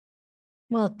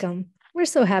Welcome. We're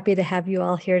so happy to have you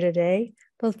all here today,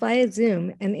 both via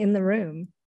Zoom and in the room.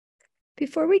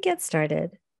 Before we get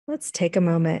started, let's take a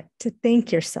moment to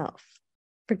thank yourself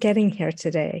for getting here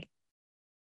today,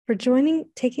 for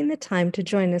taking the time to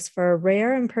join us for a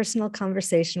rare and personal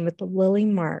conversation with Lilly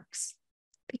Marks,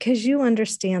 because you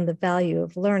understand the value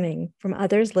of learning from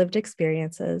others' lived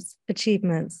experiences,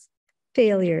 achievements,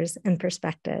 failures, and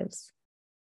perspectives.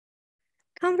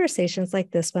 Conversations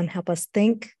like this one help us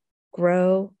think,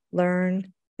 grow,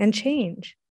 learn, and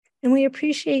change. And we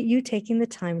appreciate you taking the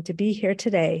time to be here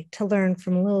today to learn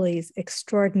from Lilly's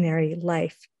extraordinary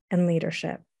life and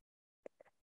leadership.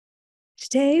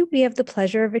 Today, we have the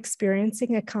pleasure of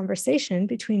experiencing a conversation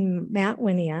between Matt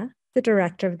Winia, the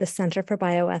director of the Center for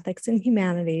Bioethics and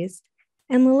Humanities,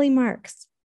 and Lilly Marks,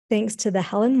 thanks to the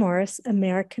Helen Morris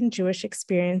American Jewish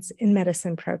Experience in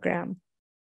Medicine program.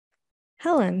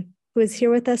 Helen, who is here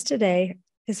with us today,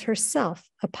 is herself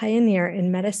a pioneer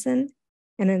in medicine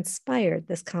and inspired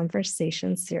this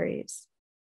conversation series.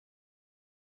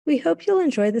 We hope you'll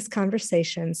enjoy this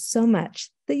conversation so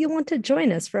much that you'll want to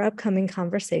join us for upcoming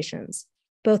conversations,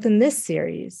 both in this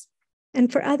series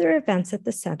and for other events at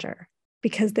the center,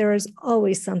 because there is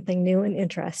always something new and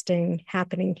interesting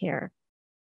happening here.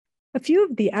 A few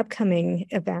of the upcoming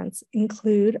events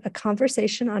include a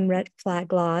conversation on red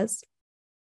flag laws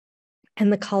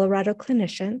and the Colorado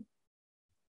Clinician,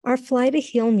 our Fly to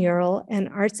Heal mural and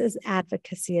Arts as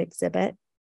Advocacy exhibit,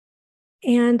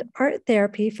 and art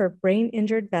therapy for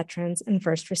brain-injured veterans and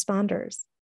first responders.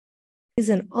 These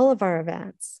in all of our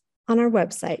events on our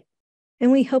website,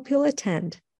 and we hope you'll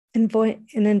attend and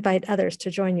invite others to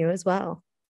join you as well.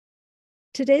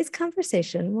 Today's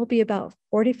conversation will be about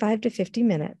 45 to 50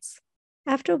 minutes,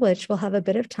 after which we'll have a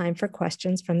bit of time for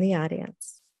questions from the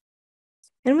audience.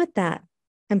 And with that,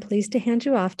 I'm pleased to hand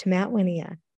you off to Matt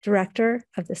Winia, Director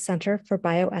of the Center for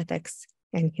Bioethics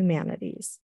and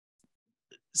Humanities.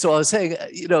 So I was saying,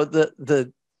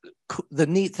 the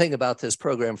neat thing about this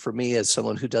program for me, as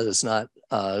someone who does not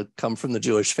come from the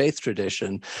Jewish faith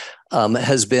tradition,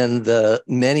 has been the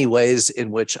many ways in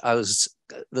which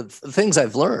the things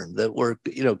I've learned that were,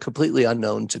 completely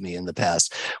unknown to me in the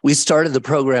past. We started the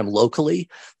program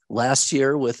locally last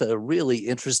year with a really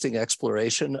interesting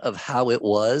exploration of how it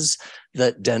was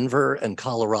that Denver and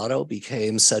Colorado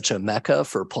became such a mecca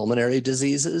for pulmonary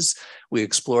diseases. We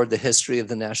explored the history of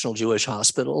the National Jewish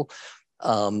Hospital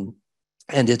and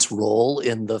its role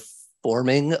in the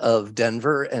forming of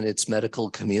Denver and its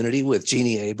medical community with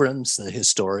Jeannie Abrams, the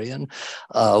historian.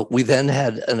 We then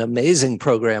had an amazing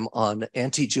program on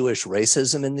anti-Jewish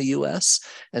racism in the US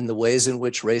and the ways in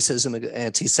which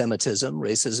anti-Semitism,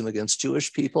 racism against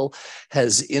Jewish people,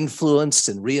 has influenced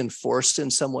and reinforced in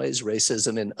some ways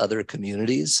racism in other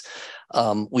communities.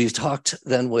 We've talked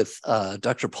then with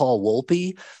Dr. Paul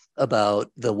Wolpe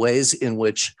about the ways in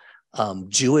which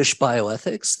Jewish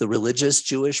bioethics, the religious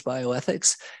Jewish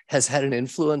bioethics, has had an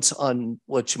influence on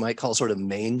what you might call sort of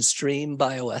mainstream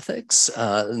bioethics,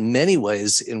 many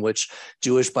ways in which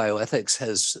Jewish bioethics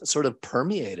has sort of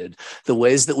permeated the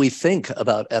ways that we think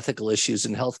about ethical issues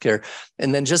in healthcare.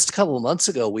 And then just a couple of months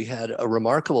ago, we had a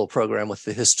remarkable program with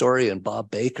the historian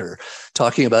Bob Baker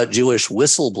talking about Jewish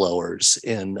whistleblowers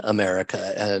in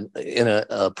America, and in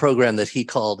a program that he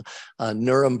called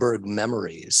Nuremberg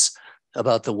Memories,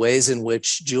 about the ways in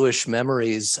which Jewish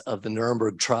memories of the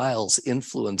Nuremberg trials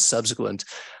influenced subsequent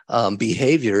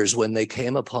behaviors when they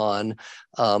came upon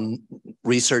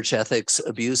research ethics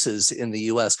abuses in the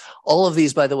US. All of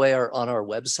these, by the way, are on our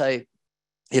website.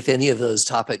 If any of those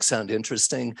topics sound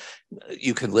interesting,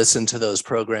 you can listen to those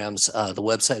programs. The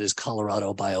website is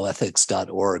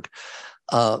coloradobioethics.org.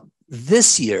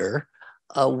 This year,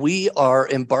 we are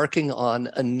embarking on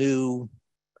a new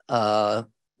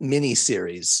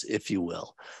mini-series, if you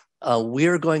will.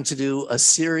 We're going to do a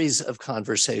series of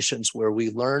conversations where we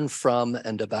learn from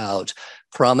and about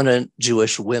prominent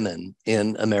Jewish women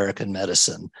in American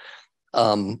medicine.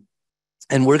 And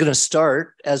we're going to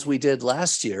start, as we did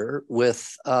last year,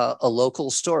 with a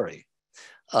local story.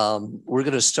 We're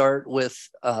going to start with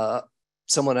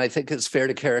someone I think is fair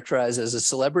to characterize as a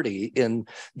celebrity in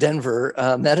Denver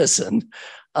medicine.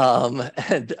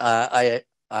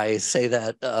 I say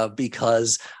that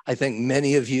because I think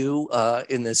many of you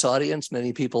in this audience,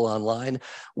 many people online,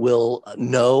 will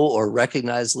know or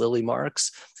recognize Lilly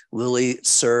Marks. Lilly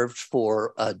served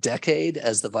for a decade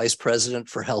as the Vice President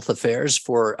for Health Affairs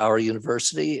for our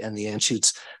university and the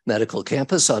Anschutz Medical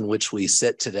Campus on which we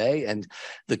sit today, and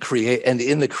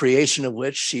in the creation of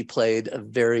which she played a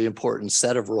very important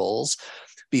set of roles.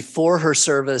 Before her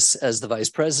service as the Vice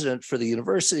President for the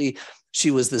university,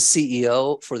 she was the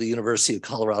CEO for the University of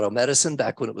Colorado Medicine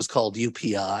back when it was called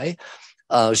UPI.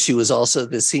 She was also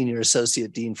the Senior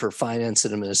Associate Dean for Finance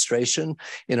and Administration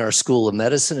in our School of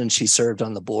Medicine, and she served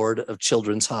on the board of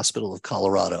Children's Hospital of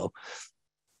Colorado.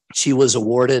 She was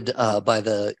awarded by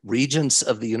the Regents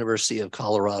of the University of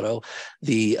Colorado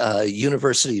the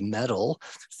University Medal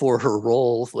for her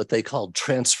role, what they called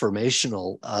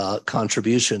transformational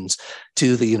contributions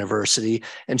to the university.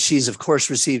 And she's, of course,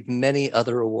 received many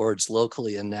other awards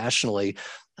locally and nationally.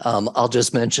 I'll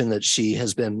just mention that she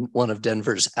has been one of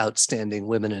Denver's outstanding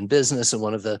women in business and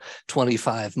one of the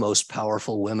 25 most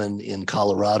powerful women in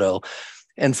Colorado.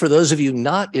 And for those of you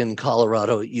not in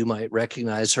Colorado, you might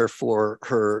recognize her for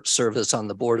her service on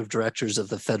the board of directors of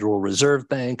the Federal Reserve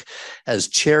Bank, as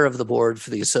chair of the board for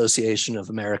the Association of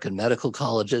American Medical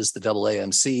Colleges, the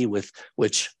AAMC, with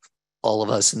which all of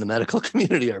us in the medical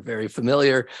community are very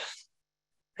familiar.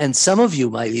 And some of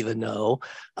you might even know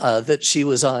that she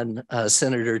was on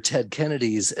Senator Ted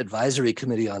Kennedy's advisory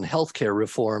committee on healthcare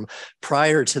reform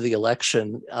prior to the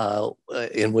election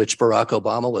in which Barack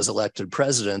Obama was elected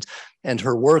president. And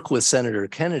her work with Senator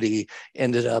Kennedy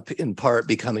ended up in part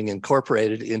becoming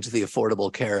incorporated into the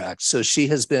Affordable Care Act. So she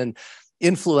has been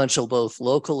influential both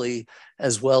locally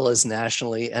as well as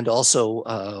nationally, and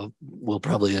also we'll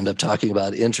probably end up talking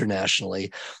about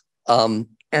internationally. And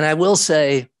I will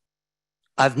say,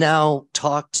 I've now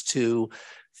talked to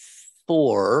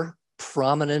 4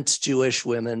 prominent Jewish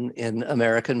women in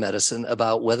American medicine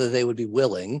about whether they would be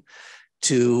willing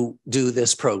to do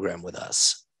this program with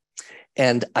us.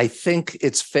 And I think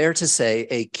it's fair to say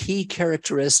a key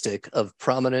characteristic of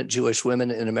prominent Jewish women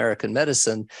in American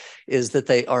medicine is that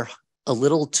they are a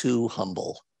little too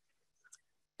humble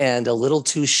and a little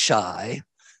too shy.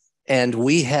 And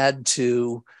we had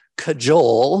to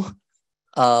cajole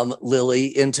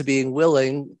Lilly into being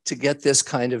willing to get this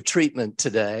kind of treatment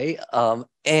today.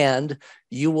 And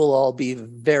you will all be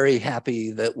very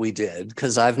happy that we did,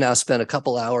 because I've now spent a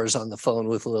couple hours on the phone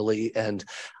with Lilly, and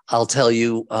I'll tell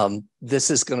you,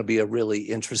 this is going to be a really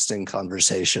interesting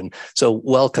conversation. So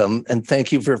welcome, and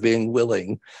thank you for being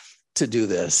willing to do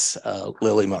this,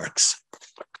 Lilly Marks.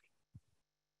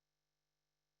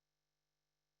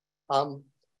 I'm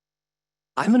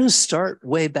going to start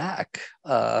way back.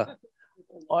 I'm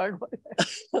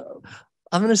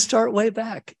going to start way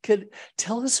back.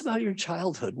 Tell us about your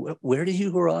childhood. Where did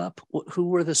you grow up? Who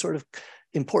were the sort of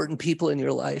important people in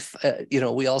your life?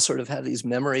 We all sort of have these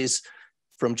memories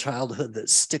from childhood that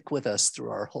stick with us through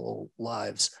our whole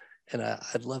lives. And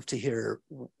I'd love to hear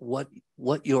what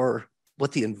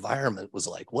the environment was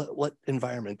like. What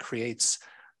environment creates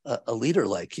a leader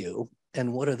like you?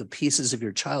 And what are the pieces of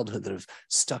your childhood that have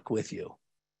stuck with you?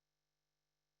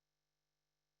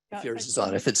 If yours is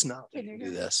on. If it's not, we can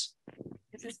do this.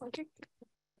 Is this working?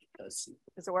 Does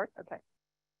it work? Okay.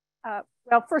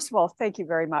 Well, first of all, thank you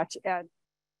very much. And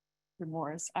Mr.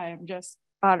 Morris, I am just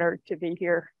honored to be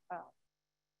here.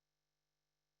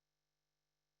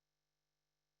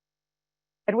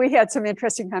 And we had some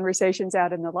interesting conversations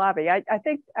out in the lobby. I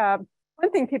think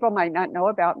one thing people might not know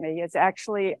about me is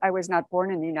actually I was not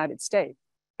born in the United States.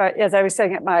 But as I was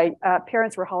saying, my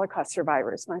parents were Holocaust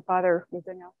survivors. My father was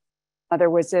in mother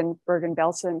was in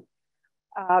Bergen-Belsen.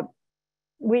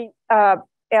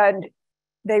 And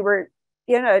they were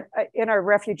in a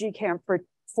refugee camp for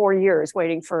 4 years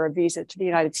waiting for a visa to the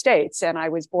United States. And I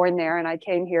was born there, and I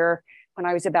came here when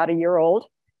I was about a year old.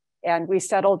 And we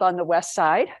settled on the west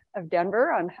side of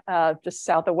Denver, on just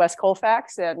south of West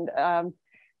Colfax. And I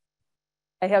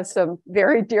have some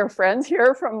very dear friends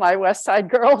here from my West Side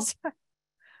girls.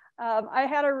 I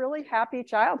had a really happy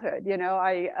childhood.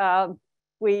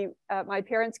 My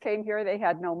parents came here, they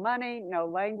had no money, no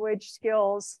language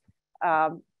skills,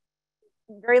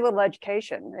 very little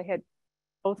education.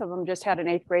 Both of them just had an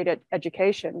 8th grade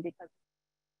education.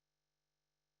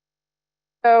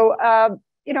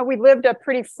 We lived a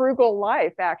pretty frugal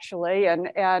life, actually, and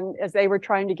as they were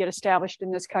trying to get established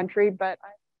in this country. But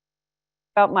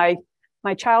about my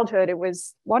childhood, it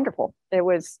was wonderful. I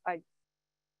was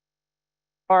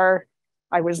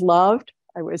loved.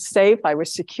 I was safe. I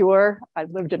was secure. I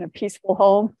lived in a peaceful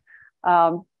home.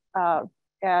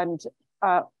 And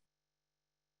I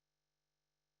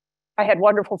had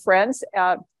wonderful friends.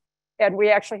 And we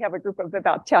actually have a group of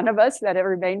about 10 of us that have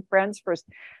remained friends for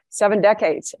 7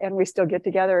 decades. And we still get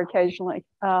together occasionally.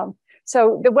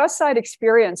 So the West Side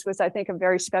experience was, I think, a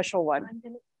very special one.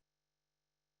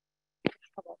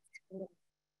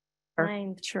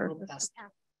 Sure.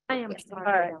 I am sorry.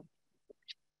 All right.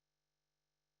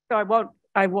 So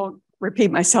I won't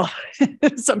repeat myself.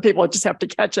 Some people just have to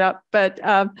catch up, but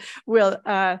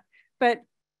but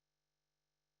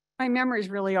my memories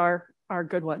really are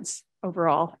good ones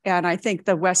overall. And I think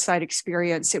the West Side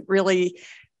experience, it really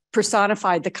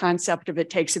personified the concept of it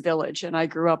takes a village. And I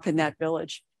grew up in that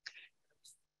village.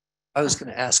 I was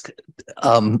going to ask,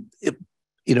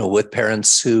 with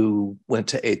parents who went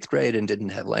to 8th grade and didn't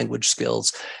have language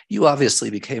skills, you obviously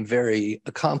became very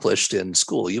accomplished in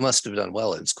school. You must have done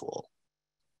well in school.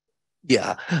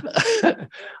 Yeah.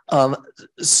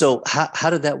 So how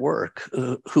did that work?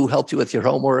 Who helped you with your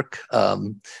homework?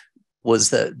 Was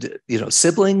that,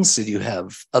 siblings? Did you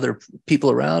have other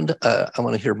people around? I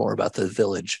want to hear more about the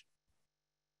village.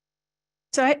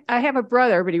 So I have a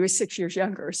brother, but he was 6 years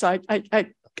younger. So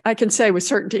I can say with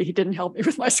certainty he didn't help me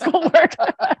with my schoolwork.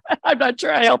 I'm not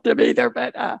sure I helped him either.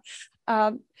 But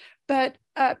one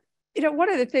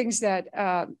of the things that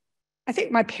I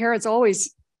think my parents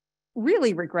always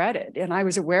really regretted, and I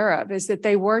was aware of, is that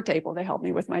they weren't able to help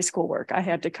me with my schoolwork. I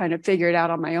had to kind of figure it out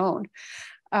on my own.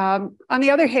 On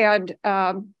the other hand,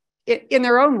 in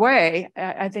their own way,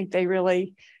 I think they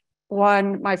really,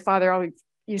 my father always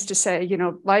used to say,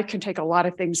 life can take a lot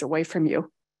of things away from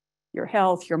you. Your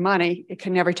health, your money, it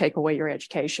can never take away your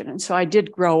education. And so I did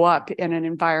grow up in an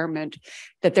environment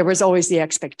that there was always the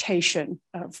expectation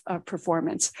of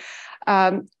performance.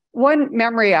 One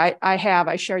memory I have,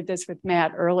 I shared this with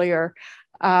Matt earlier.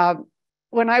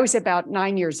 When I was about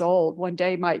 9 years old, one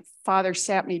day my father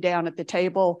sat me down at the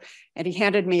table and he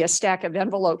handed me a stack of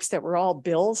envelopes that were all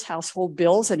bills, household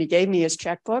bills, and he gave me his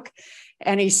checkbook.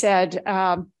 And he said,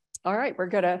 all right,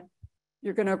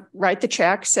 you're going to write the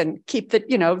checks and keep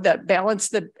the balance,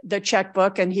 the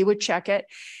checkbook, and he would check it.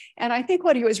 And I think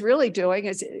what he was really doing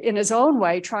is, in his own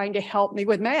way, trying to help me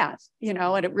with math,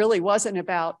 and it really wasn't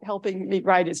about helping me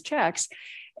write his checks.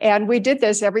 And we did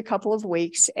this every couple of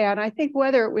weeks. And I think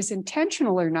whether it was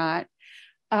intentional or not,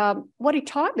 what he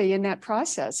taught me in that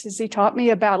process is he taught me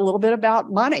a little bit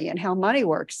about money and how money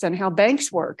works and how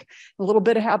banks work, a little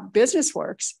bit of how business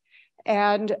works.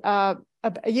 And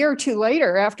a year or two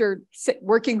later, after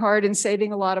working hard and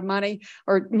saving a lot of money,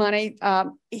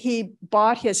 he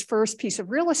bought his first piece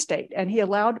of real estate, and it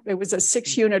was a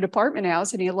 6-unit apartment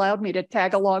house, and he allowed me to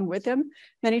tag along with him.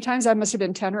 Many times I must have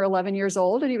been 10 or 11 years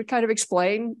old, and he would kind of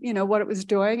explain, what it was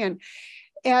doing.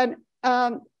 And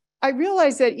I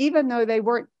realized that even though they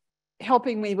weren't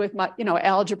helping me with my,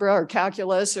 algebra or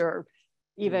calculus or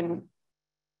even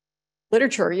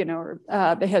literature, or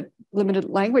they had limited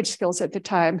language skills at the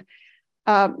time,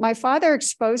 my father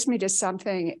exposed me to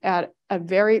something at a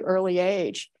very early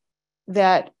age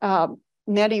that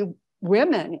many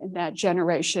women in that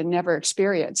generation never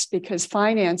experienced, because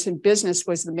finance and business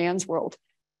was the man's world.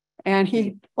 And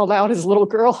he allowed his little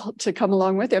girl to come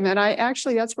along with him. And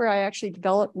that's where I actually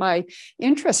developed my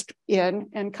interest in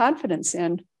and confidence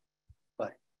in.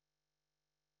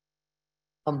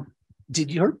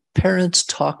 Did your parents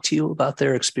talk to you about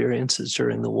their experiences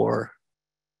during the war?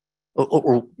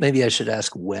 Or maybe I should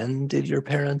ask, when did your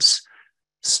parents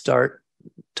start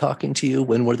talking to you?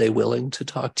 When were they willing to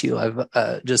talk to you?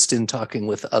 I've just in talking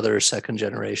with other second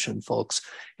generation folks,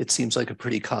 it seems like a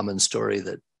pretty common story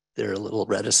that they're a little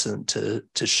reticent to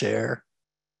share.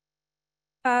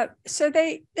 So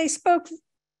they spoke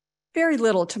very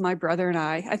little to my brother and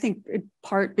I think in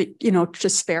part, to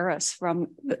spare us from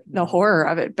the horror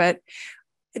of it. But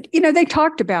they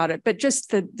talked about it, but just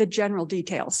the general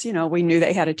details. We knew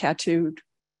they had a tattooed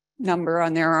number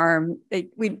on their arm.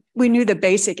 We knew the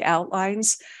basic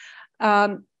outlines.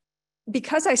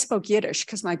 Because I spoke Yiddish,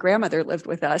 because my grandmother lived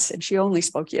with us and she only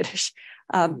spoke Yiddish.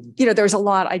 There was a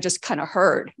lot I just kind of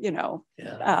heard,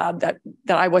 that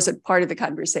I wasn't part of the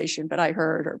conversation, but I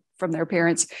heard or from their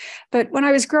parents. But when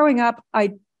I was growing up,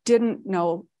 I didn't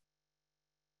know.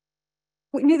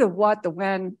 We knew the what, the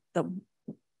when, the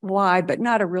why, but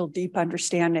not a real deep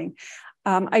understanding.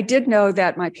 I did know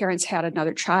that my parents had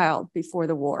another child before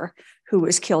the war who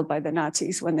was killed by the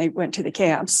Nazis when they went to the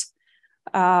camps.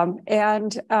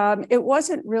 It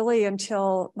wasn't really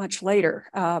until much later.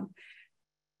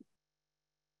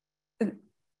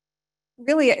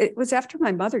 Really, it was after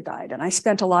my mother died, and I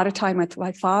spent a lot of time with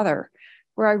my father,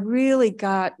 where I really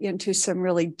got into some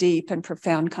really deep and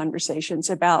profound conversations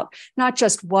about not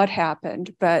just what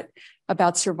happened, but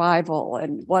about survival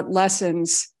and what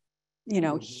lessons,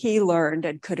 he learned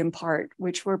and could impart,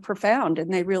 which were profound,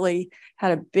 and they really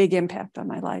had a big impact on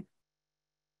my life.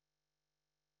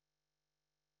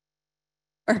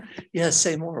 Yeah,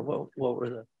 say more. What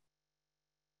were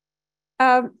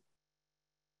the?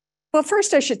 Well,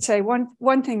 first I should say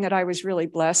one thing that I was really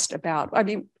blessed about. I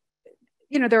mean,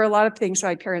 there are a lot of things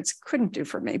my parents couldn't do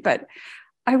for me, but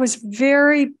I was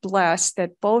very blessed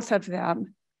that both of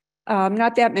them,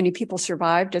 not that many people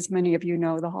survived, as many of you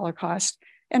know, the Holocaust,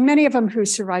 and many of them who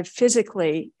survived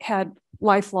physically had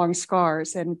lifelong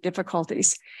scars and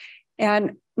difficulties.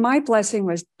 And my blessing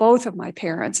was both of my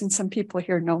parents, and some people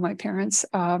here know my parents.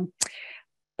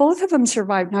 Both of them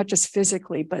survived, not just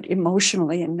physically, but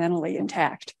emotionally and mentally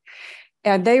intact.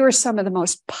 And they were some of the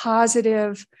most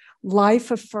positive,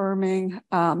 life-affirming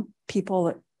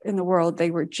people in the world.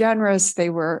 They were generous. They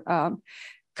were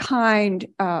kind.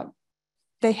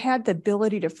 They had the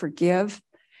ability to forgive,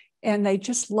 and they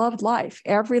just loved life.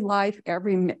 Every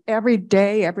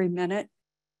day, every minute,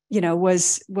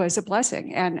 was a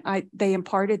blessing. And they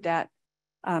imparted that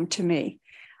to me.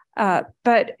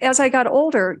 But as I got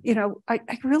older, I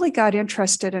really got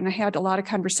interested, and I had a lot of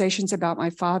conversations about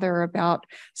my father, about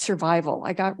survival.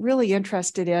 I got really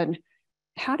interested in,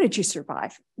 how did you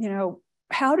survive?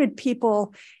 How did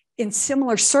people in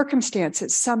similar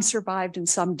circumstances, some survived and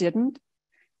some didn't?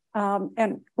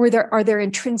 And are there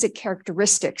intrinsic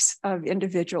characteristics of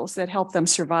individuals that help them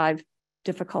survive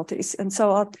difficulties? And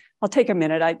so I'll take a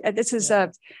minute.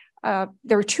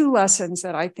 There were two lessons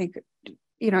that I think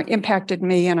impacted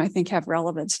me, and I think have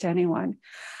relevance to anyone.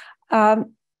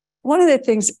 One of the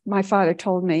things my father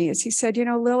told me is, he said,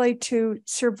 Lily, to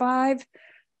survive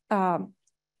a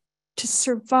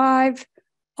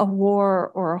war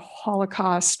or a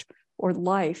Holocaust or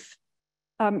life,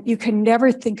 you can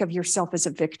never think of yourself as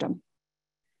a victim.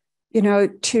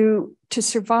 To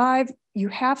survive,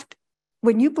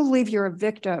 when you believe you're a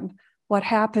victim, what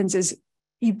happens is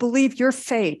you believe your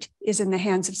fate is in the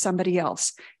hands of somebody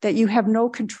else, that you have no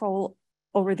control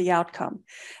over the outcome,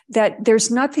 that there's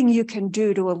nothing you can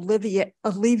do to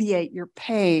alleviate your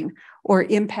pain or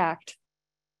impact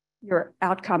your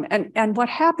outcome. And what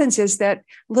happens is that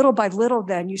little by little,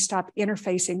 then you stop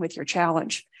interfacing with your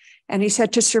challenge. And he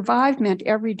said to survive meant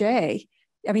every day.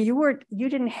 I mean, you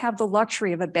didn't have the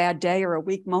luxury of a bad day or a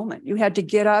weak moment. You had to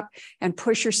get up and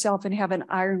push yourself and have an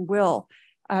iron will.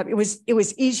 It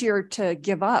was easier to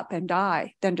give up and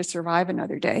die than to survive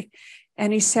another day.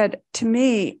 And he said to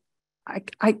me,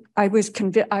 I was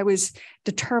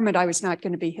determined I was not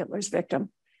going to be Hitler's victim.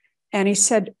 And he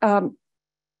said,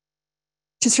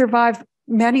 to survive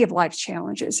many of life's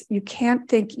challenges, you can't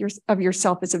think of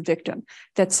yourself as a victim,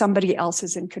 that somebody else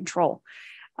is in control,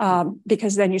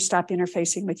 because then you stop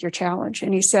interfacing with your challenge.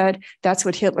 And he said, that's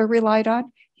what Hitler relied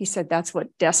on. He said, that's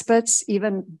what despots,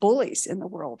 even bullies in the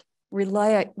world,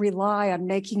 rely on,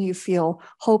 making you feel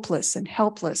hopeless and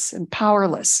helpless and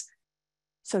powerless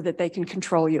so that they can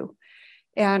control you.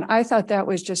 And I thought that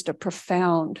was just a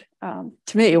profound,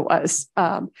 to me, it was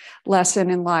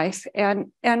lesson in life.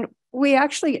 And we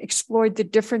actually explored the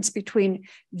difference between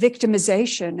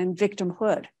victimization and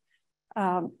victimhood.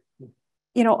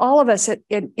 All of us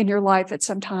in your life at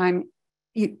some time,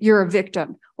 you're a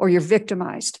victim or you're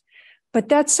victimized, but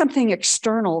that's something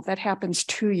external that happens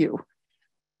to you.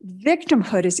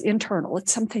 Victimhood is internal.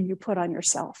 It's something you put on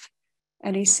yourself.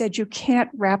 And he said, you can't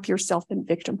wrap yourself in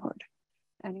victimhood.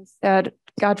 And he said,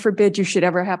 God forbid you should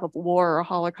ever have a war or a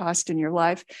Holocaust in your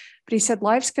life. But he said,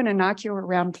 life's going to knock you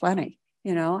around plenty,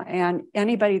 and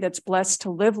anybody that's blessed to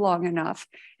live long enough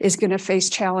is going to face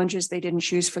challenges they didn't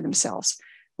choose for themselves,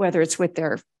 whether it's with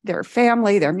their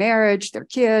family, their marriage, their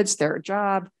kids, their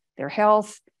job, their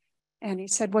health. And he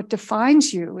said, what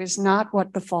defines you is not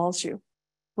what befalls you.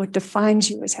 What defines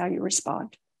you is how you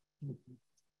respond.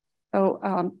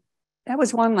 So that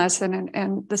was one lesson.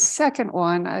 And the second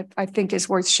one I think is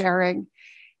worth sharing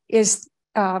is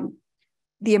the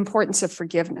importance of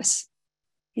forgiveness.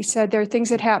 He said, there are things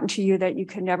that happen to you that you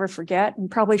can never forget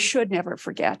and probably should never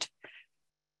forget.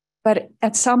 But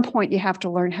at some point, you have to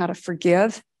learn how to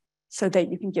forgive so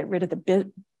that you can get rid of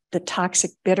the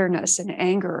toxic bitterness and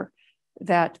anger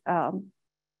that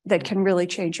can really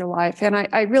change your life. And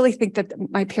I really think that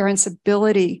my parents'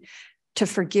 ability to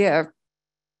forgive,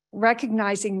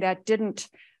 recognizing that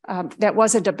that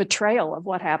wasn't a betrayal of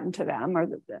what happened to them,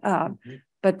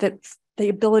 but that the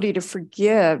ability to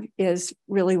forgive is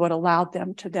really what allowed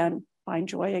them to then find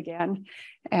joy again,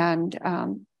 and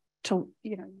to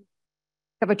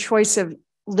have a choice of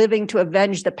living to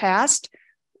avenge the past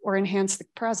or enhance the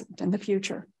present and the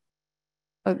future.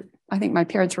 But I think my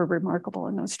parents were remarkable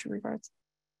in those two regards.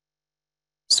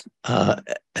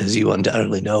 As you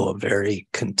undoubtedly know, a very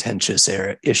contentious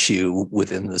issue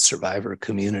within the survivor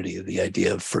community, the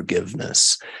idea of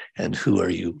forgiveness, and who are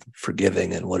you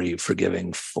forgiving and what are you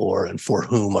forgiving for, and for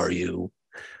whom are you?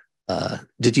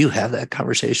 Did you have that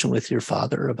conversation with your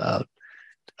father about,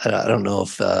 I don't know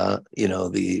if,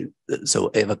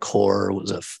 so Eva Kor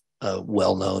was a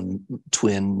well-known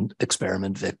twin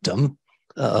experiment victim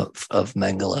of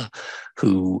Mengele,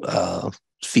 who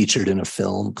featured in a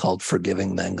film called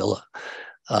Forgiving Mengele.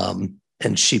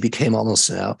 And she became almost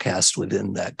an outcast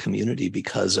within that community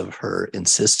because of her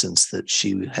insistence that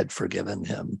she had forgiven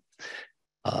him.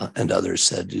 and others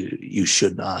said you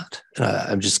should not. And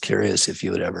I'm just curious if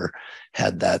you had ever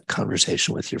had that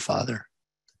conversation with your father.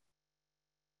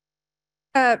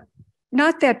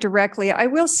 Not that directly. I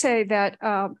will say that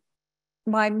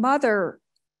my mother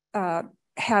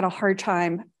had a hard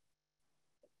time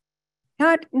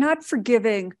not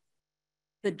forgiving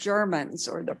the Germans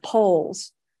or the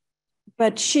Poles,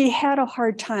 but she had a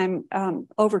hard time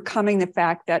overcoming the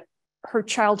fact that her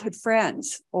childhood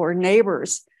friends or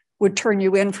neighbors would turn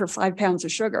you in for 5 pounds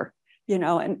of sugar,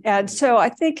 and so I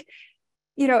think,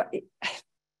 we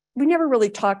never really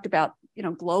talked about,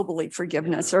 globally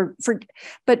forgiveness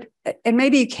and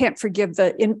maybe you can't forgive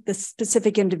the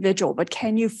specific individual, but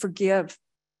can you forgive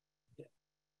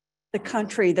the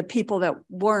country, the people that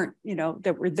weren't,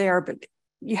 that were there, but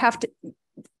you have to,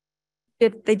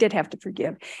 they did have to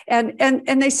forgive. And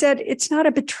they said, it's not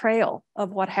a betrayal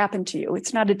of what happened to you.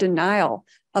 It's not a denial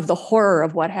of the horror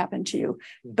of what happened to you,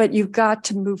 but you've got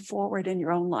to move forward in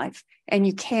your own life. And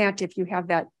you can't if you have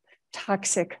that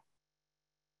toxic.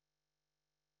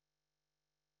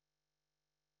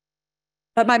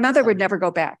 But my mother would never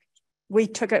go back. We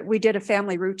did a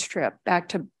family roots trip back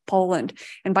to Poland.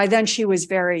 And by then she was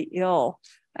very ill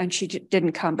and she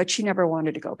didn't come, but she never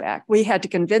wanted to go back. We had to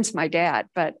convince my dad,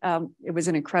 but it was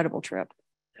an incredible trip.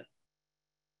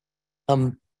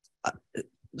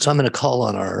 So I'm going to call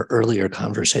on our earlier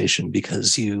conversation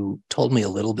because you told me a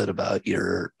little bit about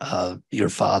your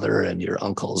father and your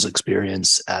uncle's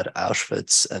experience at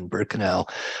Auschwitz and Birkenau.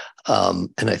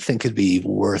 And I think it'd be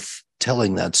worth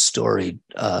telling that story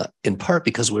in part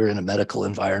because we're in a medical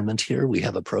environment here. We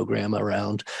have a program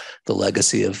around the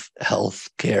legacy of health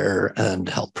care and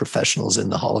health professionals in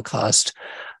the Holocaust.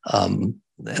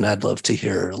 And I'd love to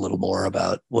hear a little more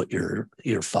about what your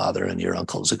father and your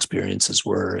uncle's experiences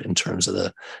were in terms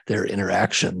of their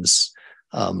interactions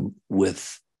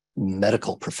with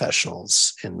medical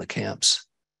professionals in the camps.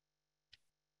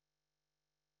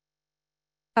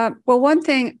 Well, one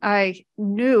thing I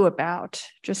knew about,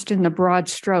 just in the broad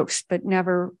strokes, but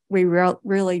we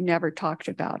really never talked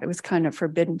about, it was kind of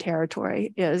forbidden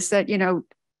territory, is that, in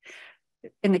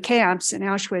the camps in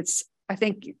Auschwitz, I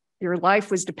think your life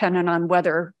was dependent on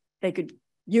whether they could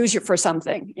use you for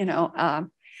something,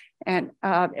 and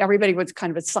everybody was kind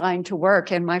of assigned to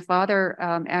work. And my father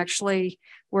actually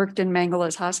worked in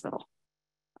Mengele's hospital,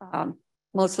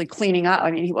 mostly cleaning up.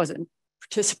 I mean, he wasn't a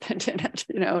participant in it,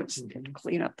 just to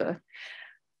clean up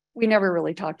we never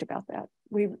really talked about that.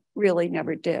 We really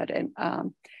never did. And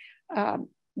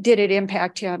did it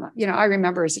impact him? I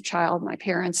remember as a child,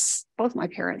 both my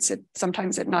parents,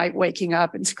 sometimes at night waking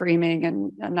up and screaming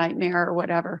and a nightmare or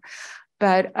whatever.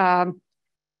 But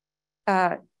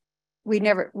we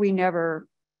never.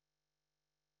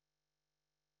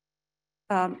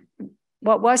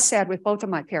 What was sad with both of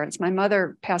my parents, my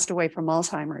mother passed away from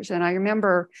Alzheimer's. And I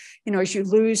remember, as you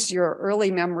lose your early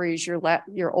memories,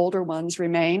 your older ones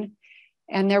remain.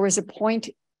 And there was a point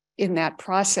in that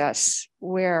process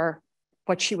where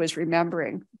what she was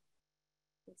remembering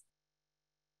was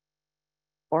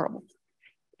horrible.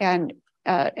 And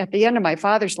at the end of my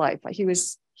father's life, he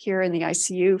was here in the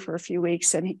ICU for a few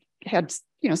weeks and he had,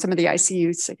 some of the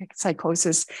ICU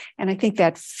psychosis. And I think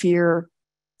that fear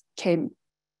came,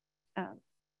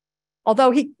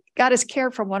 although he got his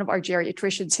care from one of our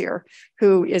geriatricians here,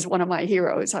 who is one of my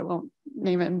heroes. I won't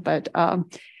name him, but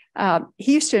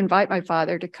he used to invite my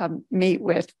father to come meet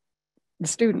with the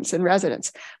students and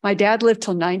residents. My dad lived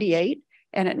till 98.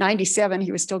 And at 97,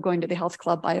 he was still going to the health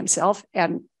club by himself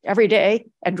and every day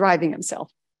and driving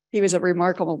himself. He was a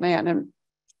remarkable man. And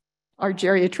our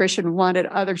geriatrician wanted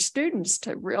other students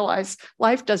to realize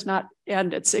life does not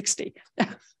end at 60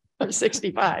 or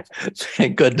 65.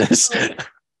 Thank goodness.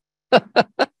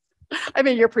 I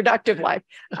mean, your productive life.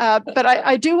 But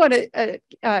I do want to,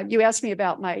 you asked me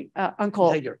about my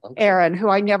uncle, Aaron, who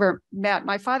I never met.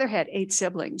 My father had 8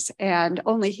 siblings and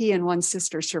only he and one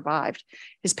sister survived.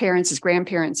 His parents, his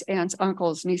grandparents, aunts,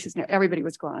 uncles, nieces, everybody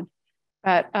was gone.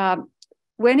 But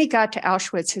when he got to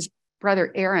Auschwitz, his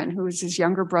brother Aaron, who was his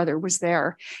younger brother, was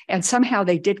there. And somehow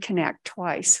they did connect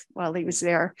twice while he was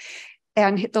there.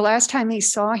 And the last time he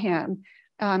saw him,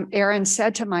 Aaron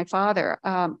said to my father,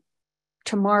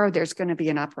 tomorrow there's going to be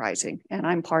an uprising and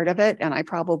I'm part of it and I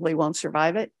probably won't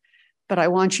survive it, but I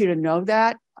want you to know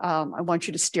that. I want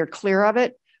you to steer clear of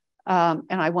it. And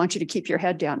I want you to keep your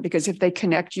head down because if they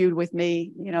connect you with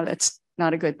me, that's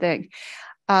not a good thing.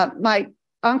 My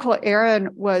uncle Aaron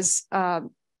was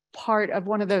part of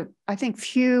one of the, I think,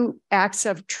 few acts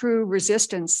of true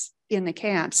resistance in the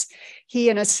camps. He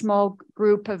and a small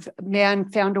group of men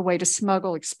found a way to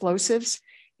smuggle explosives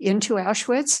into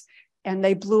Auschwitz, and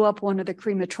they blew up one of the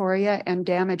crematoria and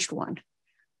damaged one.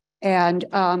 And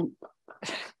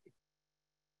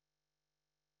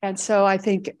so I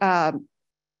think,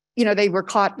 they were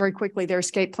caught very quickly. Their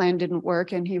escape plan didn't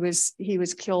work, and he was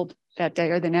killed that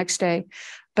day or the next day.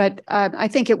 But I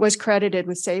think it was credited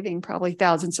with saving probably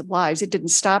thousands of lives. It didn't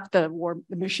stop the war,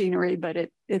 the machinery, but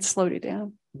it slowed it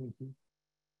down. Mm-hmm.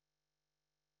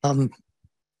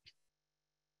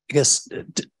 I guess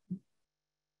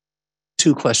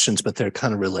two questions, but they're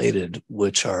kind of related,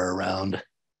 which are around,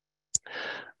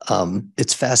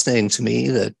 it's fascinating to me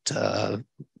that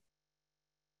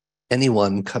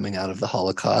anyone coming out of the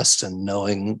Holocaust and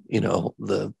knowing,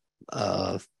 the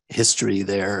history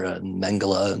there and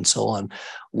Mengele and so on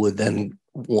would then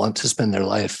want to spend their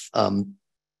life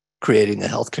creating a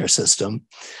healthcare system.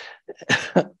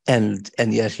 and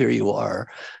yet here you are.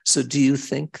 So do you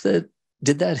think did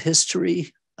that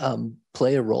history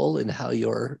play a role in how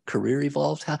your career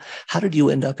evolved? How did you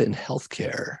end up in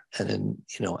healthcare and in,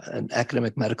 an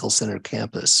academic medical center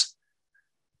campus?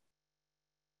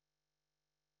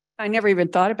 I never even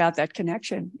thought about that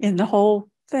connection in the whole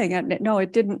thing. No,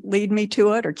 it didn't lead me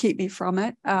to it or keep me from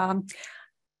it. Fair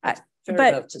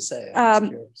enough to say.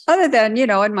 Other than,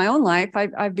 in my own life,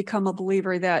 I've become a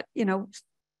believer that,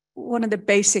 one of the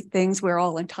basic things we're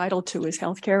all entitled to is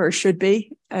healthcare, or should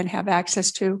be, and have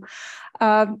access to.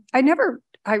 I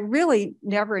really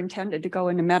never intended to go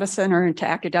into medicine or into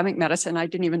academic medicine. I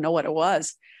didn't even know what it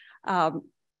was.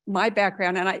 My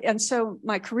background, and so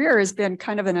my career has been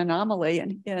kind of an anomaly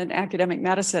in academic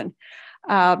medicine.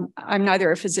 I'm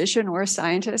neither a physician or a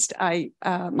scientist.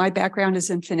 My background is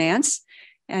in finance,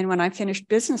 and when I finished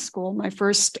business school, my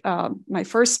first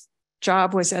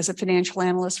job was as a financial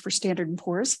analyst for Standard &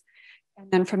 Poor's. And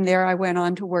then from there, I went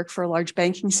on to work for a large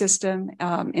banking system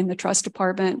in the trust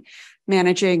department,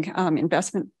 managing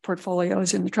investment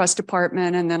portfolios in the trust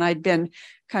department. And then I'd been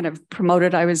kind of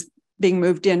promoted. I was being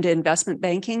moved into investment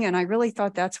banking, and I really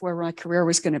thought that's where my career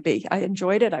was going to be. I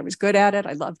enjoyed it. I was good at it.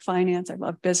 I loved finance. I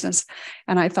loved business.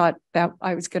 And I thought that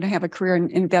I was going to have a career in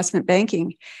investment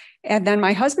banking. And then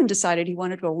my husband decided he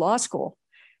wanted to go to law school.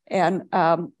 And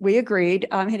we agreed.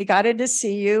 He got into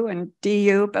CU and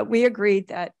DU, but we agreed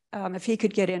that if he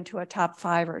could get into a top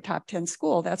 5 or a top 10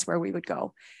 school, that's where we would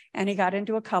go. And he got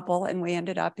into a couple, and we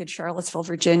ended up in Charlottesville,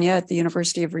 Virginia, at the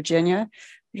University of Virginia,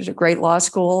 which is a great law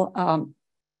school.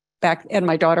 And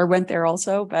my daughter went there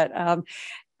also. But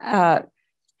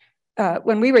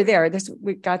when we were there,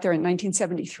 we got there in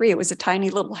 1973. It was a tiny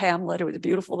little hamlet. It was a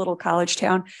beautiful little college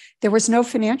town. There was no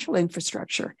financial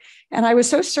infrastructure, and I was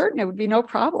so certain it would be no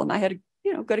problem. I had,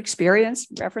 good experience,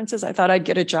 references. I thought I'd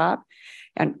get a job,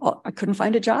 and I couldn't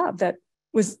find a job that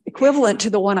was equivalent to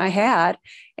the one I had.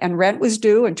 And rent was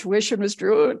due, and tuition was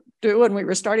due, and we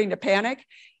were starting to panic.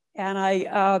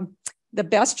 And the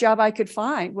best job I could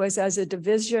find was as a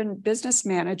division business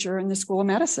manager in the School of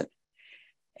Medicine.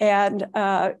 And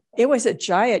it was a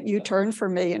giant U-turn for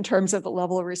me in terms of the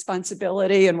level of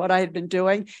responsibility and what I had been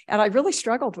doing. And I really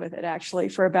struggled with it, actually,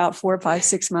 for about 4, 5,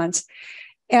 6 months.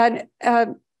 And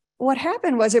what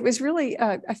happened was it was really,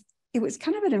 it was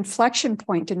kind of an inflection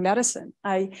point in medicine.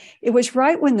 It was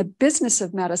right when the business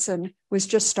of medicine was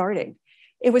just starting.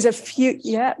 It was a few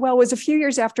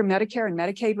years after Medicare and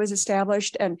Medicaid was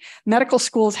established, and medical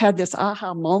schools had this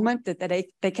aha moment that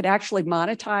they could actually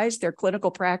monetize their clinical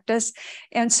practice.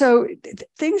 And so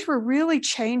things were really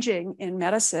changing in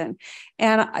medicine.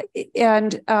 And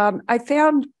I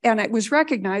found, and it was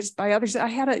recognized by others, that I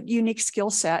had a unique skill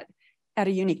set at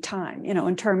a unique time,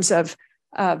 in terms of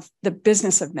the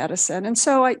business of medicine. And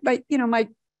so my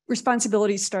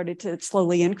responsibilities started to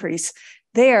slowly increase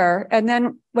there. And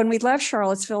then when we left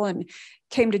Charlottesville and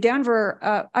came to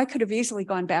Denver, I could have easily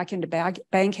gone back into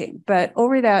banking. But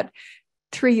over that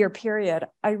 3-year period,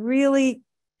 I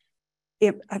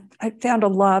found a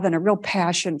love and a real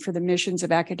passion for the missions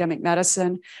of academic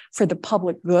medicine, for the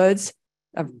public goods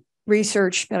of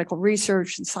research, medical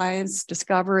research and science,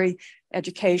 discovery,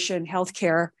 education,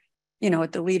 healthcare,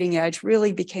 at the leading edge,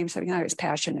 really became something I was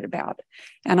passionate about.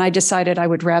 And I decided I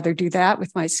would rather do that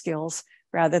with my skills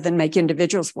rather than make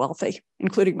individuals wealthy,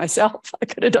 including myself. I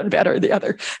could have done better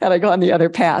had I gone the other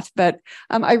path. But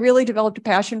I really developed a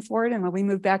passion for it. And when we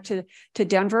moved back to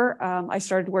Denver, I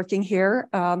started working here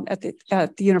at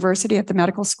the university, at the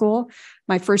medical school.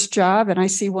 My first job, and I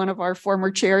see one of our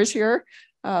former chairs here,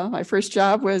 my first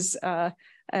job was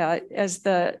as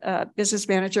the business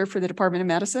manager for the Department of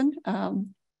Medicine.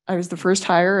 I was the first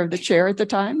hire of the chair at the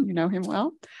time. You know him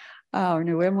well, or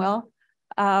knew him well.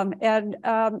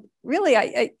 Really,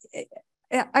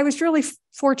 I was really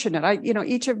fortunate.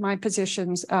 Each of my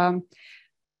positions, I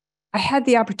had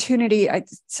the opportunity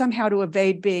somehow to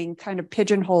evade being kind of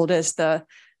pigeonholed as the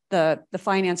the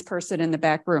finance person in the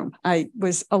back room. I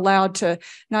was allowed to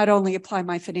not only apply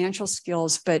my financial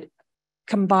skills, but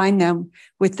combine them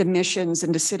with the missions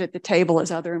and to sit at the table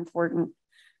as other important,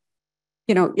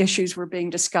 issues were being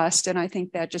discussed. And I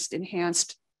think that just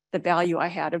enhanced the value I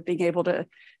had of being able to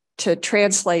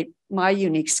translate my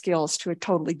unique skills to a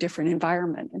totally different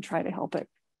environment and try to help it.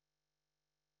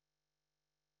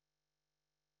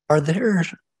 Are there,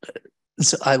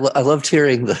 so I loved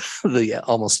hearing the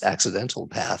almost accidental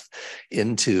path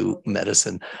into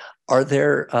medicine. Are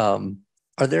there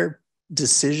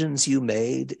decisions you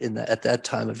made at that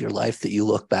time of your life that you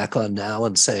look back on now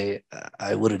and say,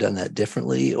 I would have done that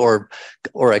differently? Or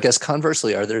I guess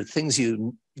conversely, are there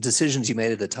decisions you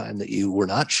made at the time that you were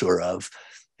not sure of,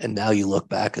 and now you look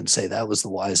back and say, that was the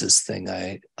wisest thing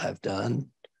I've done?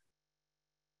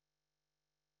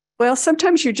 Well,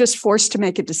 sometimes you're just forced to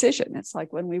make a decision. It's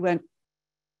like when we went,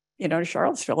 to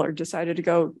Charlottesville, or decided to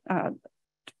go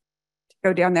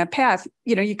down that path.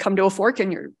 You come to a fork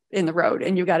in the road,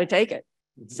 and you got to take it.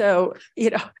 Mm-hmm. So,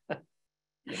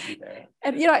 and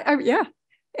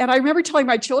and I remember telling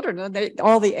my children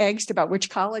all the angst about which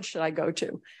college should I go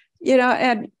to,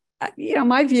 and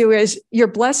my view is you're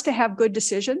blessed to have good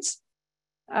decisions,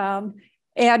 and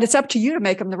it's up to you to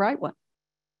make them the right one.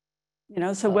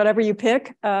 So whatever you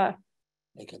pick,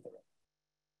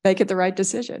 make it the right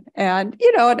decision. And,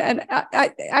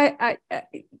 I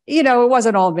it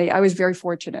wasn't all me. I was very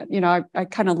fortunate. I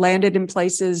kind of landed in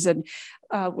places and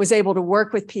was able to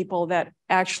work with people that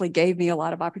actually gave me a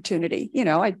lot of opportunity.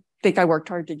 I think I worked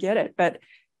hard to get it, but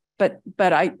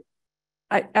I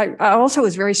also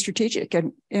was very strategic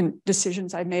in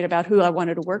decisions I made about who I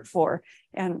wanted to work for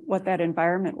and what that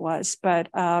environment was. But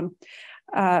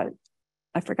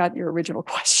I forgot your original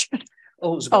question.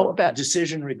 Oh, it was about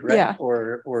decision regret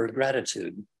or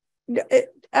gratitude.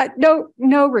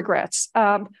 No regrets.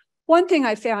 One thing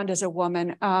I found as a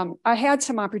woman, I had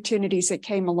some opportunities that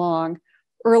came along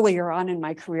earlier on in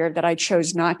my career that I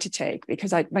chose not to take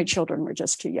because my children were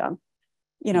just too young.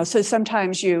 So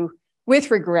sometimes you,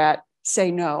 with regret,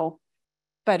 say no,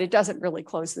 but it doesn't really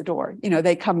close the door.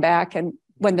 They come back, and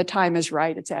when the time is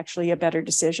right, it's actually a better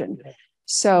decision. Yeah.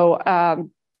 So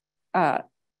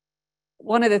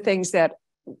one of the things that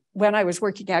when I was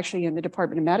working actually in the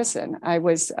Department of Medicine, I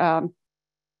was, my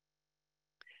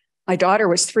daughter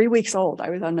was 3 weeks old. I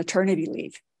was on maternity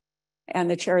leave, and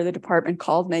the chair of the department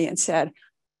called me and said,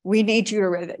 we need you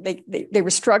to, they were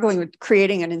struggling with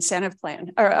creating an incentive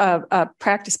plan or a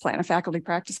practice plan, a faculty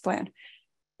practice plan.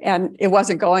 And it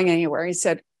wasn't going anywhere. He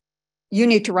said, you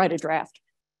need to write a draft.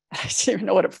 I didn't even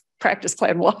know what a practice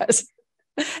plan was.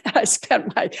 And I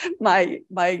spent my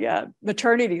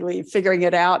maternity leave figuring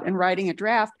it out and writing a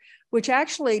draft, which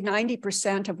actually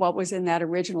 90% of what was in that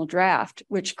original draft,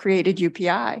 which created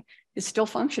UPI, is still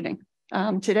functioning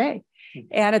today.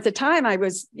 And at the time, I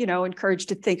was, encouraged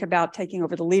to think about taking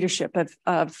over the leadership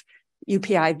of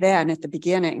UPI then at the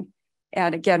beginning.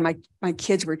 And again, my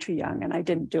kids were too young, and I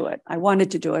didn't do it. I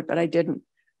wanted to do it, but I didn't.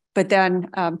 But then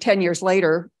 10 years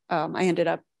later, I ended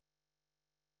up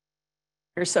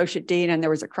associate dean, and there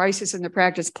was a crisis in the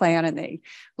practice plan, and they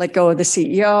let go of the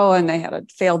CEO, and they had a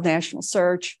failed national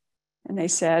search. And they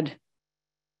said,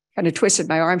 kind of twisted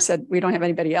my arm, said, we don't have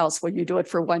anybody else. Will you do it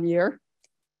for 1 year?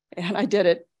 And I did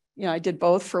it. I did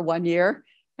both for 1 year.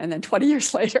 And then 20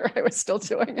 years later, I was still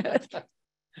doing it,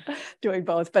 doing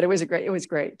both. But it was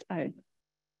great.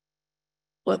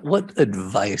 What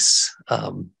advice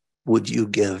would you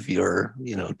give your,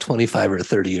 25 or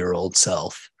 30-year-old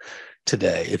self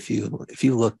today if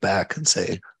you look back and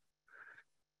say,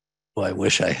 oh, I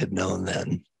wish I had known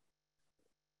then?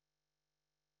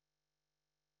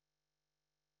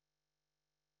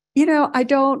 I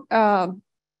don't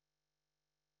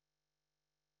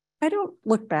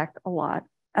look back a lot.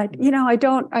 I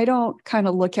don't kind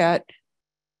of look at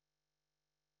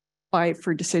why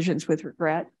for decisions with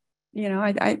regret.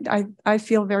 I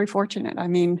feel very fortunate. I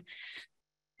mean,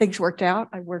 things worked out.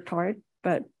 I worked hard,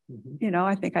 but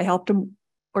I think I helped them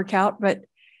work out. But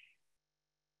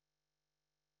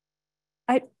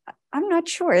I'm not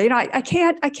sure. I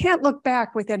can't look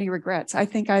back with any regrets. I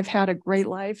think I've had a great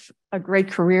life, a great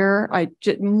career. I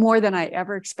did more than I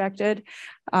ever expected.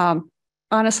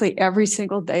 Honestly, every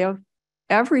single day,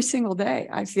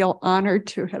 I feel honored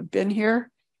to have been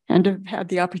here and to have had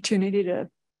the opportunity to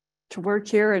work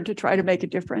here and to try to make a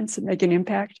difference and make an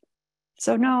impact.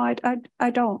 So no,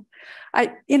 I don't.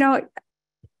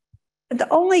 The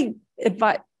only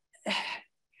advice,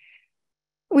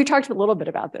 we talked a little bit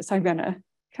about this. I'm going to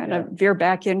kind of veer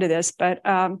back into this, but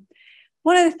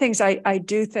one of the things I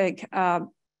do think,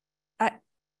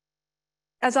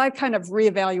 as I kind of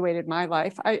reevaluated my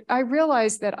life, I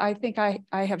realized that I think I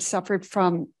have suffered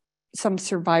from some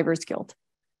survivor's guilt.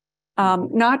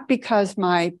 Not because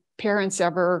my parents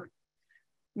ever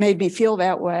made me feel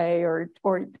that way or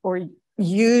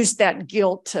used that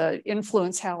guilt to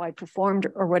influence how I performed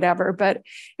or whatever, but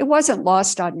it wasn't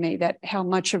lost on me that how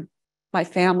much of my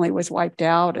family was wiped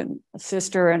out and a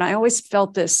sister. And I always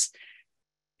felt this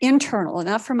internal,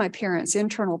 not from my parents,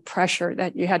 internal pressure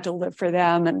that you had to live for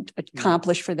them and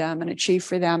accomplish for them and achieve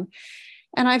for them.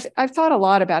 And I've thought a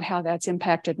lot about how that's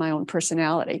impacted my own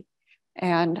personality.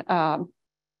 And,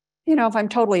 if I'm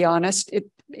totally honest,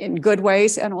 in good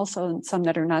ways and also in some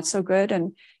that are not so good.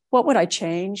 And what would I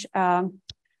change? I'm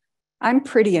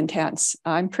pretty intense.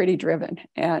 I'm pretty driven,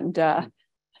 and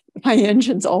my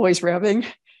engine's always revving,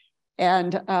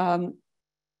 and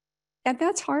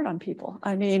that's hard on people.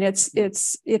 I mean,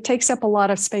 it takes up a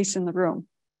lot of space in the room,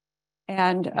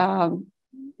 and I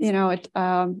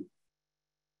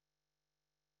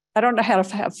don't know how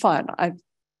to have fun.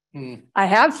 I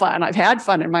have fun. I've had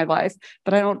fun in my life,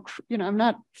 but I don't. I'm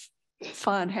not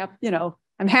fun.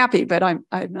 I'm happy, but I'm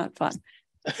not fun.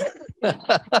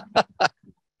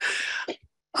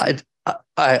 I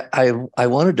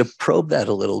wanted to probe that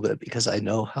a little bit because I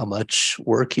know how much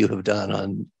work you have done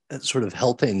on sort of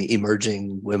helping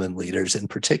emerging women leaders in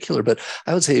particular, but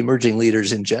I would say emerging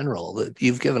leaders in general, that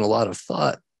you've given a lot of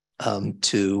thought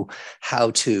to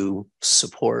how to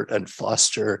support and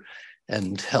foster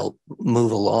and help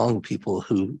move along people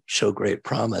who show great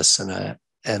promise. And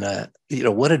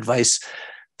what advice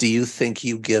do you think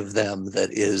you give them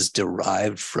that is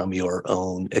derived from your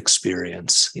own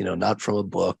experience, not from a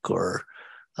book or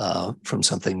from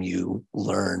something you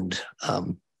learned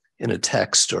in a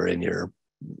text or in your,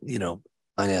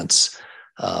 finance,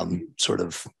 sort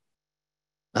of,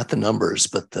 not the numbers,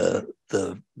 but the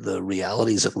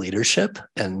realities of leadership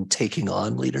and taking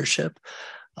on leadership,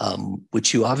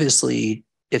 which you obviously,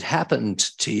 it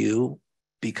happened to you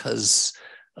because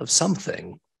of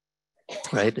something,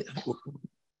 right?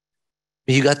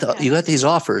 You got these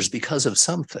offers because of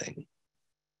something.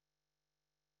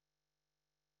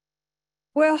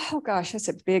 Well, oh gosh, that's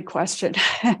a big question.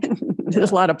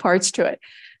 There's a lot of parts to it.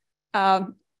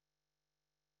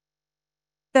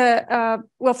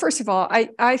 Well, first of all,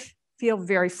 I feel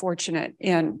very fortunate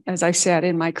as I said,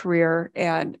 in my career.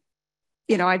 And,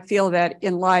 I feel that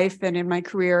in life and in my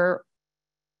career,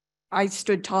 I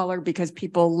stood taller because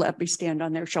people let me stand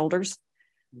on their shoulders.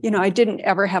 I didn't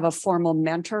ever have a formal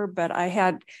mentor, but I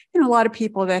had, a lot of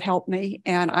people that helped me.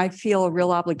 And I feel a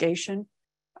real obligation.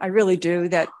 I really do,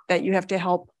 that you have to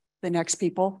help the next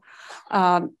people.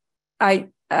 With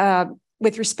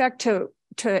respect to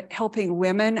helping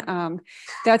women,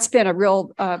 that's been a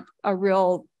real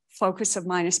focus of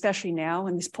mine, especially now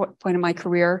in this point in my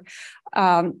career.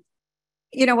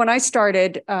 When I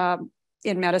started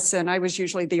in medicine, I was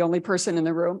usually the only person in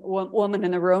the room, woman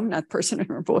in the room, not person in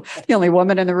the room, the only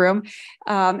woman in the room.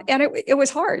 And it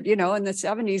was hard, in the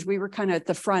 70s, we were kind of at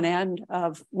the front end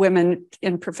of women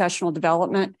in professional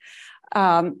development.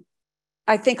 I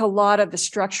think a lot of the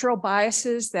structural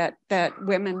biases that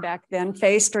women back then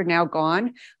faced are now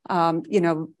gone.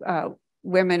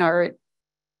 Women are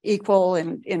equal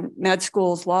in med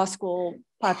schools, law school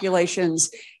populations.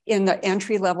 In the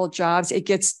entry-level jobs, it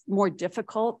gets more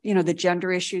difficult, the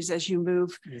gender issues as you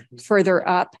move further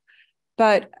up.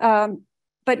 But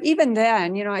even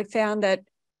then, I found that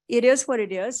it is what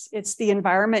it is. It's the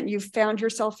environment you've found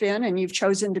yourself in and you've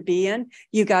chosen to be in.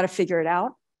 You got to figure it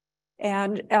out.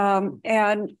 And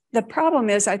the problem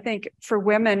is, I think, for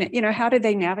women, how do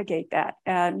they navigate that?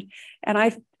 And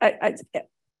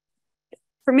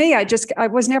for me, I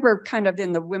was never kind of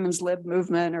in the women's lib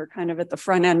movement or kind of at the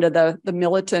front end of the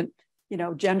militant,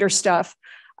 gender stuff.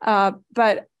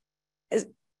 But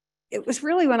it was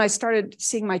really when I started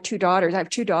seeing my two daughters. I have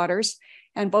two daughters,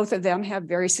 and both of them have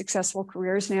very successful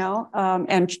careers now,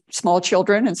 and small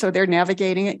children. And so they're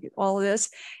navigating all of this.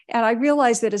 And I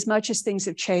realized that as much as things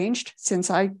have changed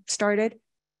since I started,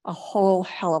 a whole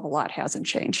hell of a lot hasn't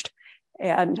changed.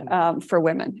 And for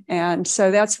women. And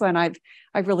so that's when I've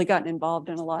really gotten involved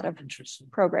in a lot of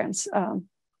programs, both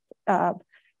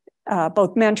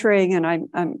mentoring, and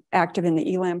I'm active in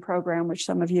the ELAM program, which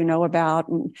some of you know about,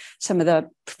 and some of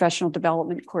the professional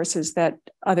development courses that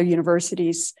other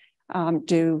universities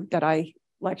do that I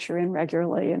lecture in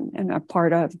regularly and are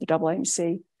part of the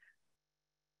AAMC.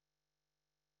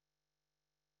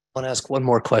 I want to ask one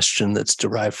more question that's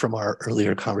derived from our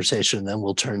earlier conversation, and then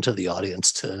we'll turn to the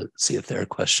audience to see if there are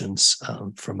questions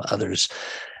from others.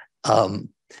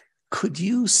 Could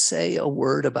you say a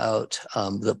word about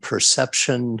the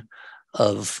perception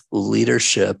of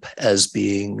leadership as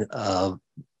being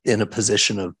in a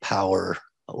position of power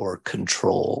or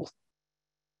control.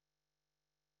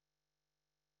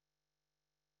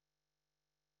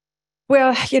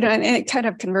 Well, and it kind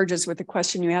of converges with the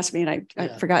question you asked me, and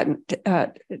I'd forgotten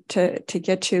to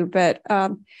get to. But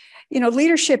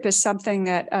leadership is something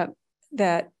that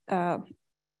I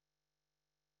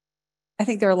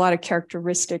think there are a lot of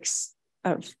characteristics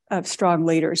of strong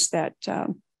leaders that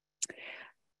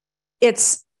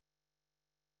it's,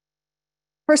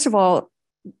 first of all,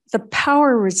 the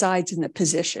power resides in the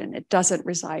position. It doesn't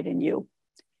reside in you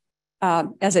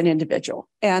as an individual.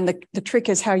 And the trick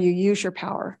is how you use your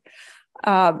power.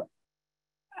 I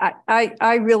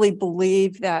really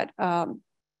believe that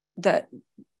that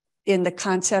in the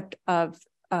concept of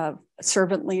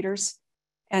servant leaders,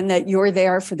 and that you're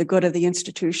there for the good of the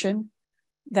institution,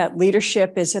 that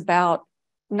leadership is about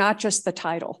not just the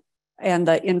title and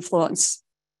the influence.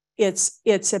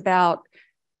 It's about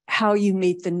how you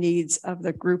meet the needs of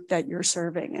the group that you're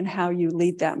serving and how you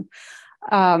lead them.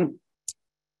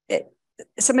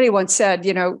 Somebody once said,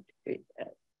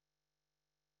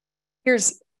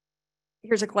 here's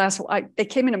a glass of, they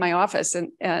came into my office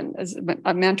and as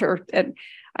a mentor, and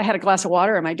I had a glass of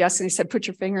water on my desk, and he said, put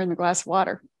your finger in the glass of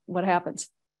water. What happens?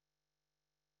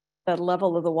 The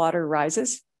level of the water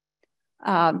rises.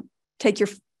 Take your,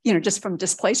 just from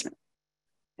displacement.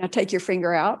 Now take your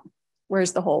finger out.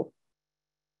 Where's the hole?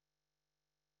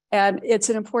 And it's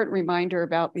an important reminder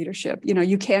about leadership.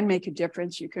 You can make a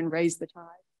difference. You can rise the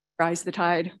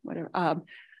tide, whatever.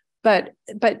 But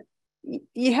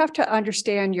you have to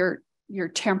understand your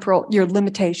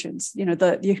limitations,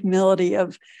 the humility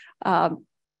of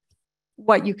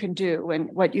what you can do and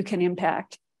what you can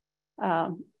impact.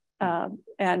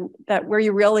 And that where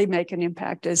you really make an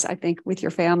impact is, I think, with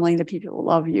your family, the people who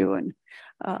love you. And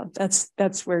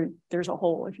that's where there's a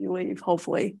hole if you leave,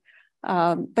 hopefully.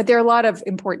 But there are a lot of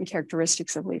important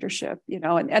characteristics of leadership,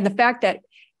 and the fact that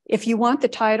if you want the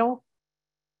title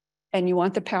and you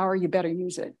want the power, you better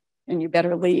use it. And you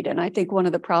better lead. And I think one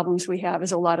of the problems we have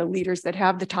is a lot of leaders that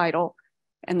have the title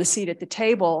and the seat at the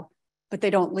table, but they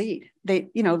don't lead.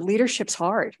 Leadership's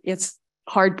hard. It's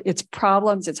hard. It's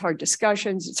problems. It's hard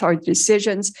discussions. It's hard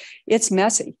decisions. It's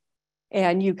messy.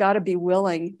 And you've got to be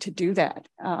willing to do that.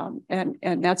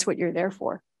 And that's what you're there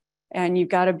for. And you've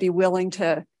got to be willing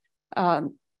to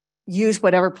use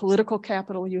whatever political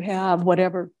capital you have,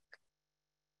 whatever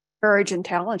courage and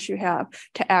talents you have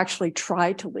to actually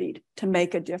try to lead, to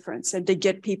make a difference, and to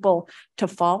get people to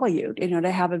follow you,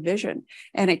 to have a vision.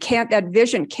 And that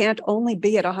vision can't only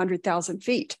be at 100,000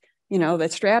 feet,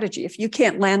 that strategy. If you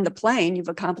can't land the plane, you've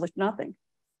accomplished nothing,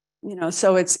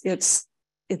 so it's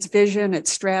vision,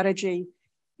 it's strategy,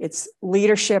 it's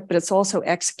leadership, but it's also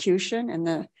execution and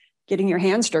the getting your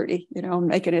hands dirty,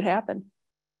 making it happen.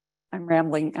 I'm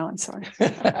rambling now, I'm sorry.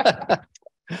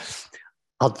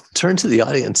 I'll turn to the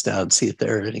audience now and see if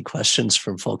there are any questions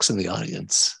from folks in the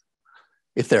audience.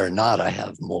 If there are not, I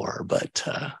have more, but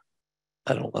I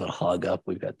don't want to hog up.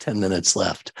 We've got 10 minutes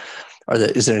left.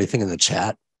 Is there anything in the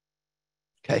chat?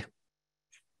 Okay.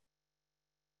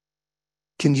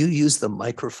 Can you use the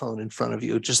microphone in front of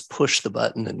you? Just push the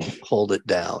button and hold it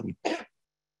down.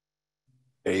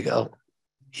 There you go.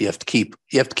 You have to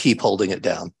keep holding it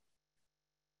down.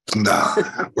 No,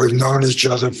 we've known each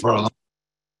other for a long time.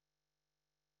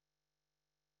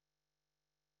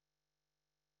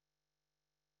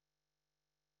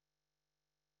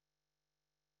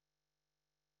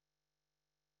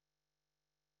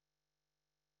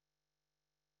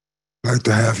 I'd like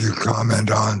to have you comment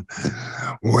on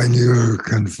when you're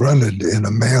confronted in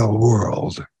a male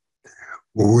world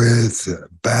with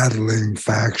battling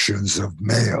factions of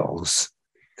males,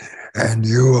 and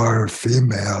you are a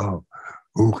female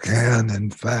who can, in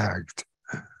fact,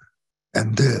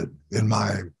 and did, in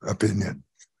my opinion,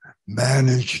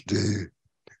 manage the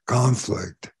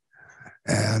conflict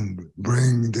and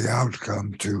bring the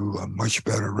outcome to a much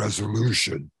better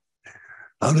resolution.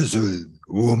 How does a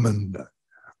woman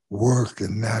work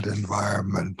in that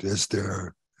environment? Is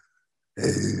there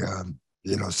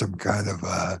some kind of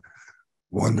a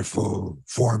wonderful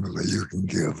formula you can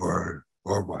give, or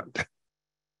what?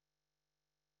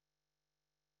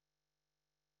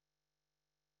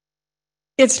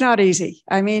 It's not easy.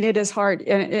 I mean, it is hard,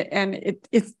 and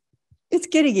it's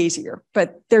getting easier,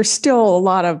 but there's still a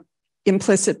lot of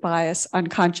implicit bias,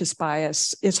 unconscious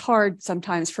bias. It's hard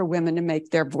sometimes for women to make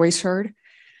their voice heard.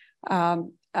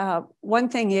 One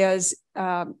thing is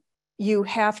you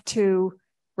have to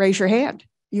raise your hand.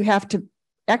 You have to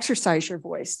exercise your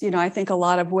voice. I think a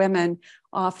lot of women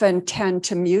often tend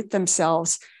to mute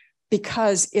themselves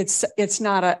because it's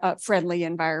not a friendly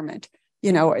environment,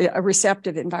 a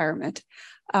receptive environment.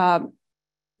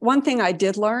 one thing I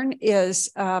did learn is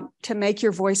to make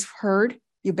your voice heard,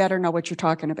 you better know what you're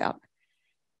talking about.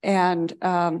 And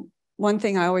one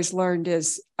thing I always learned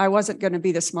is I wasn't going to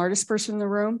be the smartest person in the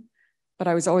room, but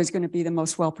I was always going to be the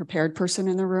most well-prepared person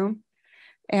in the room.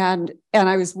 And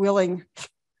I was willing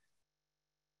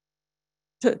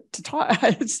to talk,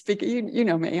 speak, you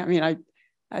know me. I mean,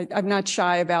 I'm not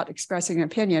shy about expressing an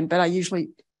opinion, but I usually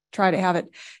try to have it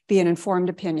be an informed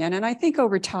opinion. And I think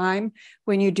over time,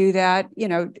 when you do that, you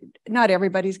know, not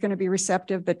everybody's going to be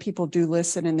receptive, but people do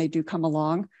listen and they do come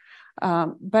along.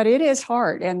 But it is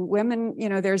hard. And women, you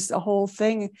know, there's a whole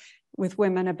thing with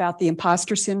women about the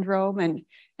imposter syndrome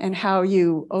and how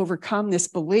you overcome this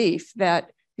belief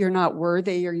that you're not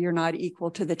worthy or you're not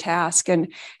equal to the task,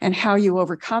 and how you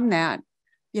overcome that,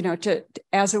 you know, to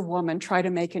as a woman, try to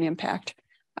make an impact.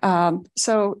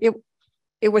 So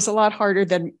it was a lot harder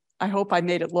than I hope I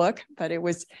made it look, but it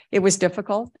was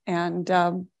difficult. And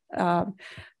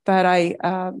but I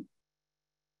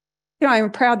you know,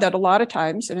 I'm proud that a lot of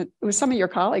times, and it was some of your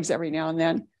colleagues every now and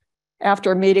then,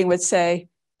 after a meeting would say,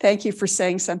 "Thank you for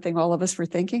saying something all of us were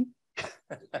thinking,"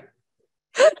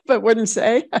 but wouldn't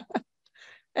say.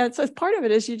 And so part of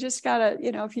it is you just gotta,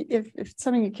 you know, if it's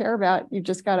something you care about, you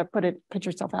just gotta put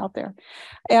yourself out there.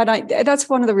 And that's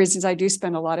one of the reasons I do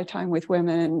spend a lot of time with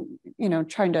women, and, you know,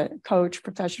 trying to coach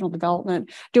professional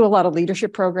development, do a lot of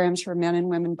leadership programs for men and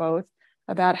women both,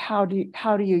 about how do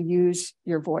you use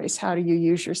your voice, how do you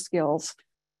use your skills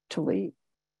to lead.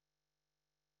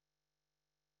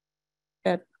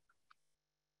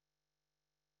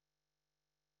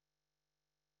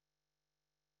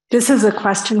 This is a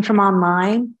question from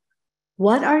online.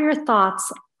 What are your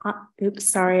thoughts oops,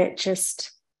 sorry, it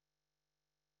just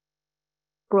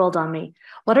rolled on me.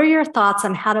 What are your thoughts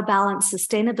on how to balance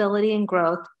sustainability and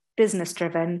growth,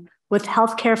 business-driven, with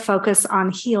healthcare focus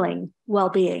on healing,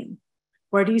 well-being?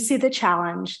 Where do you see the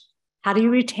challenge? How do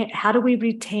we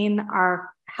retain our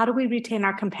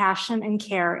compassion and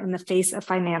care in the face of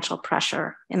financial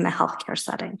pressure in the healthcare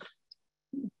setting?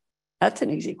 That's an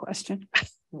easy question.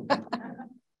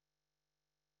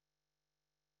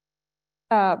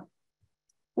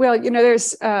 Well, you know,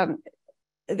 there's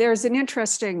an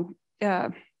interesting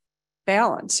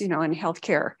balance, you know, in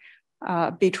healthcare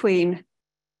between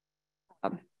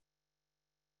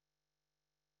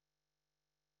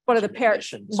one of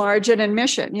the margin and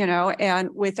mission, you know, and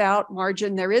without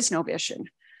margin, there is no mission.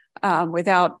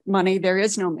 Without money, there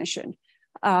is no mission.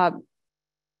 You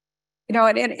know,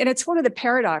 and it's one of the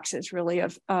paradoxes, really,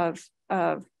 of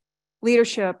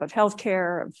leadership, of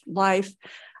healthcare, of life.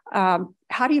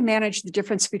 How do you manage the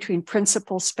difference between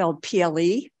principle spelled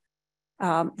PLE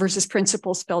versus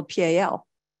principle spelled PAL?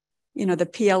 You know, the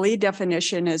PLE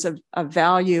definition is a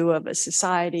value of a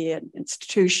society, an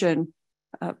institution,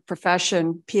 a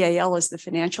profession. PAL is the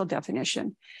financial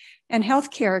definition. And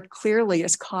healthcare clearly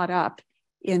is caught up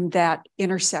in that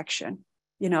intersection,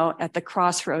 you know, at the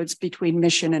crossroads between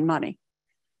mission and money.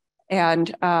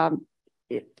 And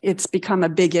it's become a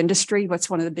big industry. What's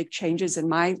one of the big changes in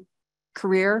my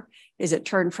career is it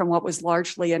turned from what was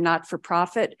largely a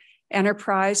not-for-profit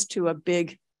enterprise to a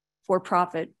big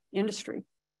for-profit industry.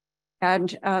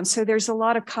 And so there's a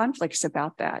lot of conflicts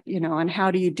about that, you know, and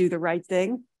how do you do the right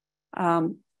thing?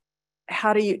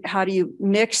 How do you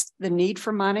mix the need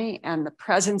for money and the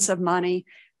presence of money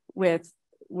with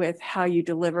how you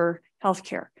deliver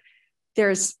healthcare?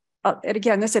 There's, and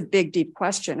again, this is a big, deep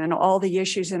question, and all the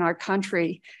issues in our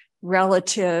country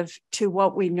relative to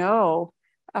what we know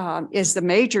is the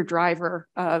major driver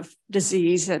of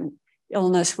disease and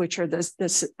illness, which are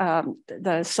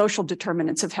the social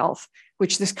determinants of health,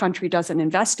 which this country doesn't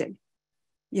invest in,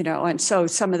 you know. And so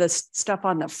some of the stuff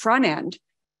on the front end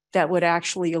that would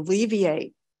actually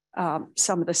alleviate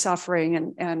some of the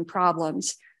suffering and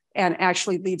problems, and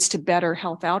actually leads to better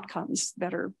health outcomes,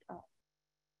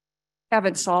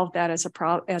 haven't solved that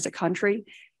as a country.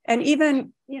 And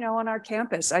even, you know, on our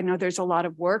campus, I know there's a lot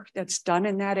of work that's done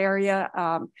in that area,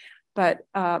 but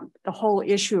the whole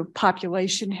issue of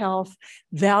population health,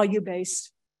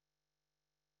 value-based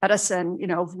medicine, you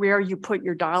know, where you put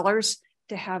your dollars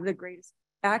to have the greatest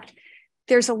impact.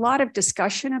 There's a lot of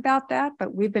discussion about that,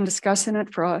 but we've been discussing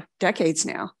it for decades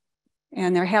now,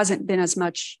 and there hasn't been as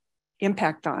much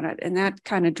impact on it. And that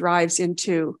kind of drives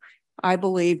into, I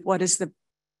believe, what is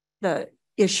the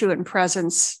issue and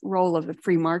presence role of the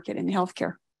free market in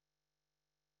healthcare.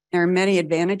 There are many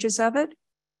advantages of it,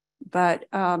 but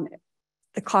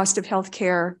the cost of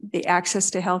healthcare, the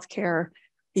access to healthcare,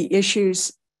 the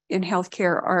issues in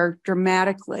healthcare are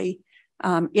dramatically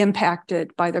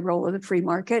impacted by the role of the free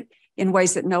market in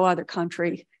ways that no other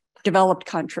country, developed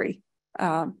country,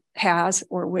 has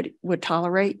or would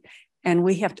tolerate. And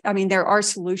we have to, I mean, there are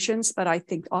solutions, but I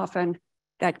think often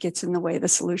that gets in the way of the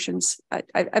solutions.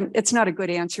 It's not a good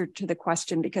answer to the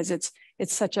question because it's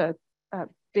such a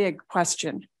big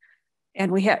question.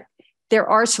 And there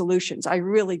are solutions. I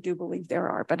really do believe there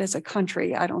are, but as a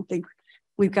country, I don't think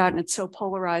we've gotten it so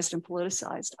polarized and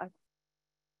politicized,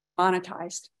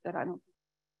 monetized, that I don't.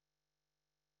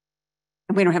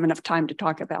 And we don't have enough time to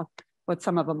talk about what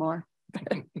some of them are.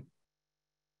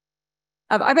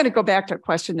 I'm going to go back to a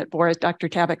question that Dr.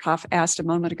 Tabikoff asked a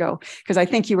moment ago, because I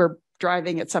think you were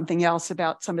driving at something else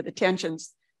about some of the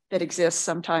tensions that exist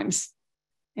sometimes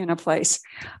in a place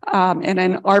and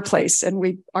in our place. And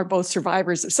we are both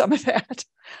survivors of some of that.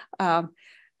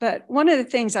 But one of the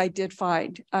things I did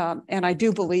find, and I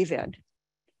do believe in,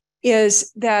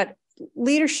 is that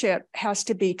leadership has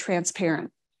to be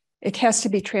transparent. It has to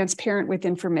be transparent with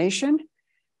information.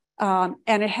 And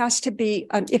it has to be,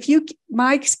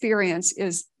 my experience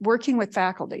is working with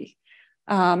faculty.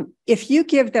 If you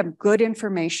give them good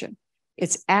information,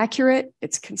 it's accurate,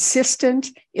 it's consistent,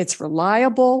 it's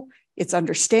reliable, it's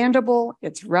understandable,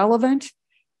 it's relevant.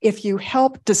 If you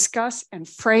help discuss and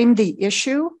frame the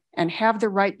issue and have the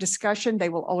right discussion, they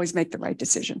will always make the right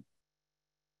decision.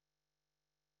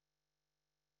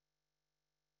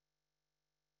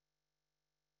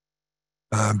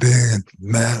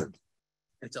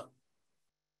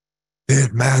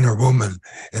 Being man or woman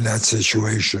in that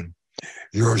situation,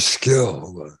 your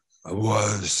skill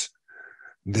was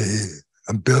the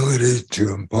ability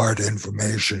to impart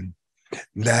information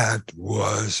that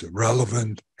was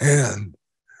relevant and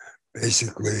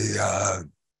basically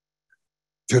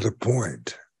to the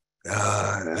point.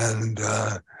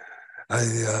 I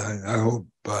hope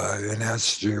in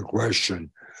answer to your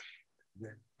question,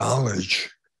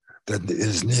 knowledge that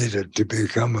is needed to be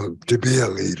a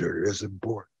leader is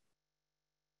important.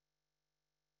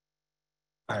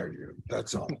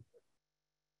 That's all.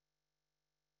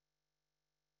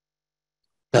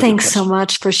 Thanks so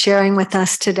much for sharing with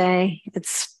us today.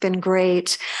 It's been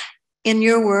great. In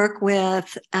your work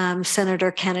with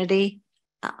Senator Kennedy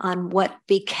on what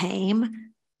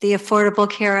became the Affordable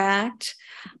Care Act,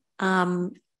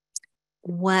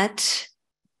 what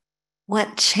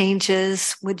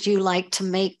changes would you like to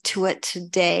make to it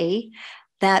today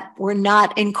that were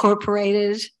not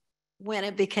incorporated when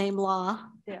it became law?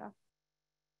 Yeah.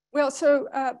 Well, so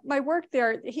my work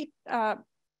there,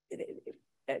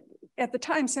 at the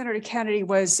time, Senator Kennedy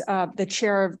was the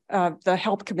chair of the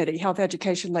Health Committee, Health,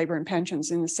 Education, Labor, and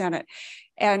Pensions in the Senate.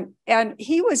 And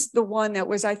he was the one that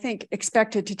was, I think,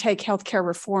 expected to take healthcare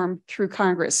reform through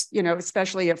Congress,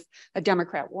 especially if a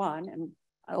Democrat won, and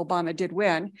Obama did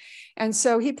win. And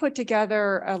so he put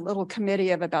together a little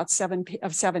committee of about seven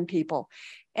people.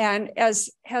 And as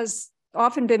has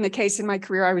often been the case in my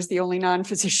career, I was the only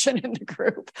non-physician in the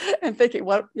group and thinking,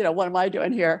 what am I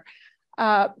doing here?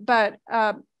 But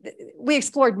we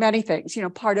explored many things.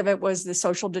 Part of it was the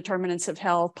social determinants of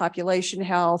health, population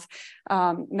health,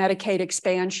 Medicaid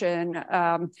expansion,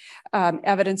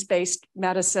 evidence-based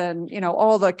medicine,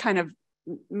 all the kind of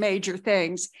major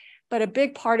things. But a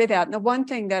big part of that, and the one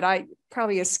thing that I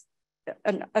probably is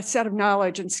a set of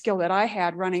knowledge and skill that I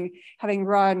had having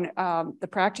run the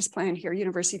practice plan here,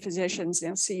 University Physicians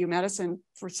and CU Medicine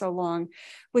for so long,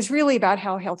 was really about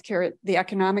how healthcare, the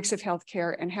economics of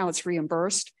healthcare and how it's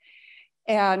reimbursed.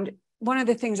 And one of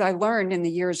the things I learned in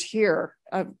the years here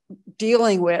of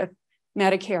dealing with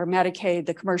Medicare, Medicaid,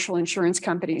 the commercial insurance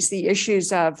companies, the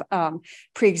issues of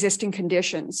pre-existing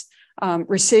conditions,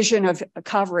 rescission of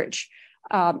coverage,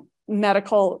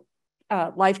 medical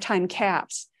lifetime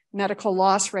caps, medical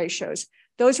loss ratios.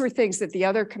 Those were things that the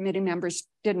other committee members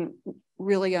didn't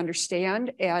really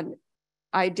understand. And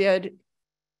I did,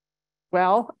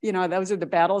 well, those are the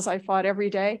battles I fought every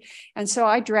day. And so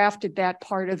I drafted that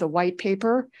part of the white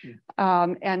paper.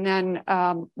 And then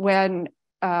when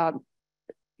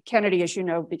Kennedy, as you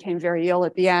know, became very ill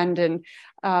at the end, and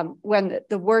when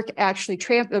the work actually,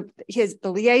 the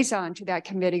liaison to that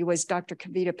committee was Dr.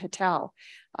 Kavita Patel,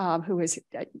 who is,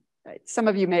 some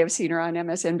of you may have seen her on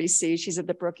MSNBC. She's at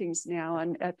the Brookings now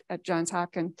and at Johns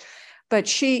Hopkins.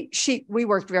 But we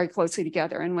worked very closely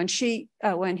together. And when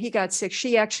he got sick,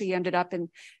 she actually ended up in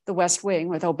the West Wing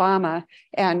with Obama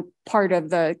and part of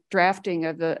the drafting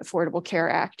of the Affordable Care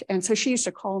Act. And so she used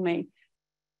to call me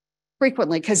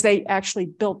frequently because they actually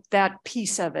built that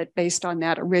piece of it based on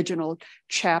that original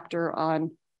chapter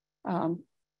on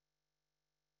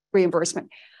reimbursement.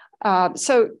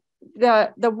 So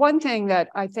the one thing that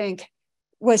I think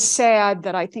was sad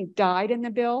that I think died in the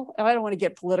bill, and I don't want to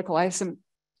get political, I have some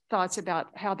thoughts about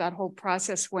how that whole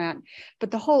process went, but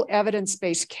the whole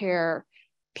evidence-based care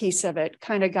piece of it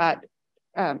kind of got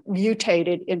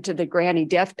mutated into the granny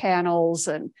death panels.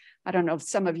 And I don't know if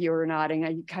some of you are nodding,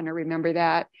 I kind of remember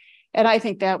that. And I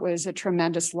think that was a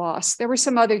tremendous loss. There were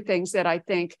some other things that I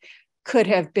think could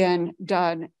have been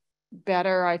done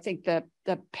better. I think that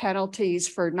the penalties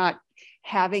for not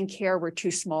having care were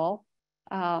too small,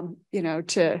 but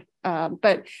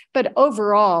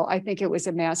overall, I think it was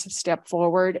a massive step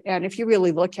forward. And if you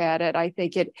really look at it, I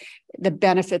think the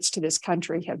benefits to this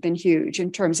country have been huge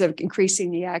in terms of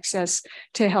increasing the access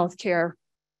to healthcare,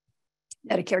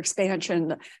 Medicare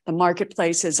expansion, the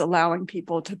marketplaces allowing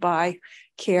people to buy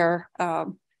care.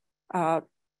 I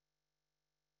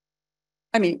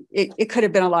mean, it could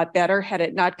have been a lot better had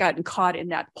it not gotten caught in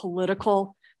that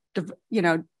political,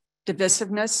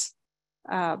 divisiveness.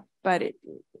 But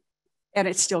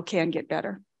it still can get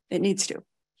better. It needs to.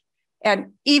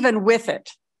 And even with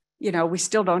it, we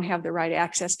still don't have the right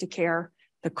access to care,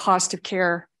 the cost of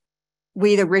care.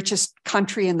 We, the richest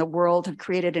country in the world, have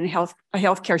created a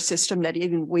healthcare system that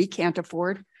even we can't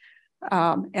afford.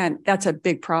 And that's a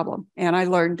big problem. And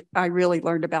I really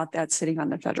learned about that sitting on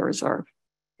the Federal Reserve.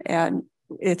 And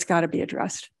it's got to be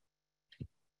addressed.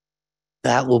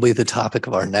 That will be the topic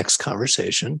of our next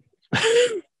conversation.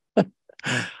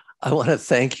 I want to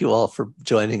thank you all for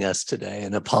joining us today,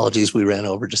 and apologies we ran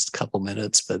over just a couple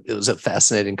minutes, but it was a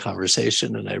fascinating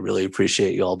conversation and I really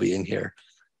appreciate you all being here.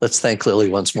 Let's thank Lilly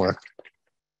once more.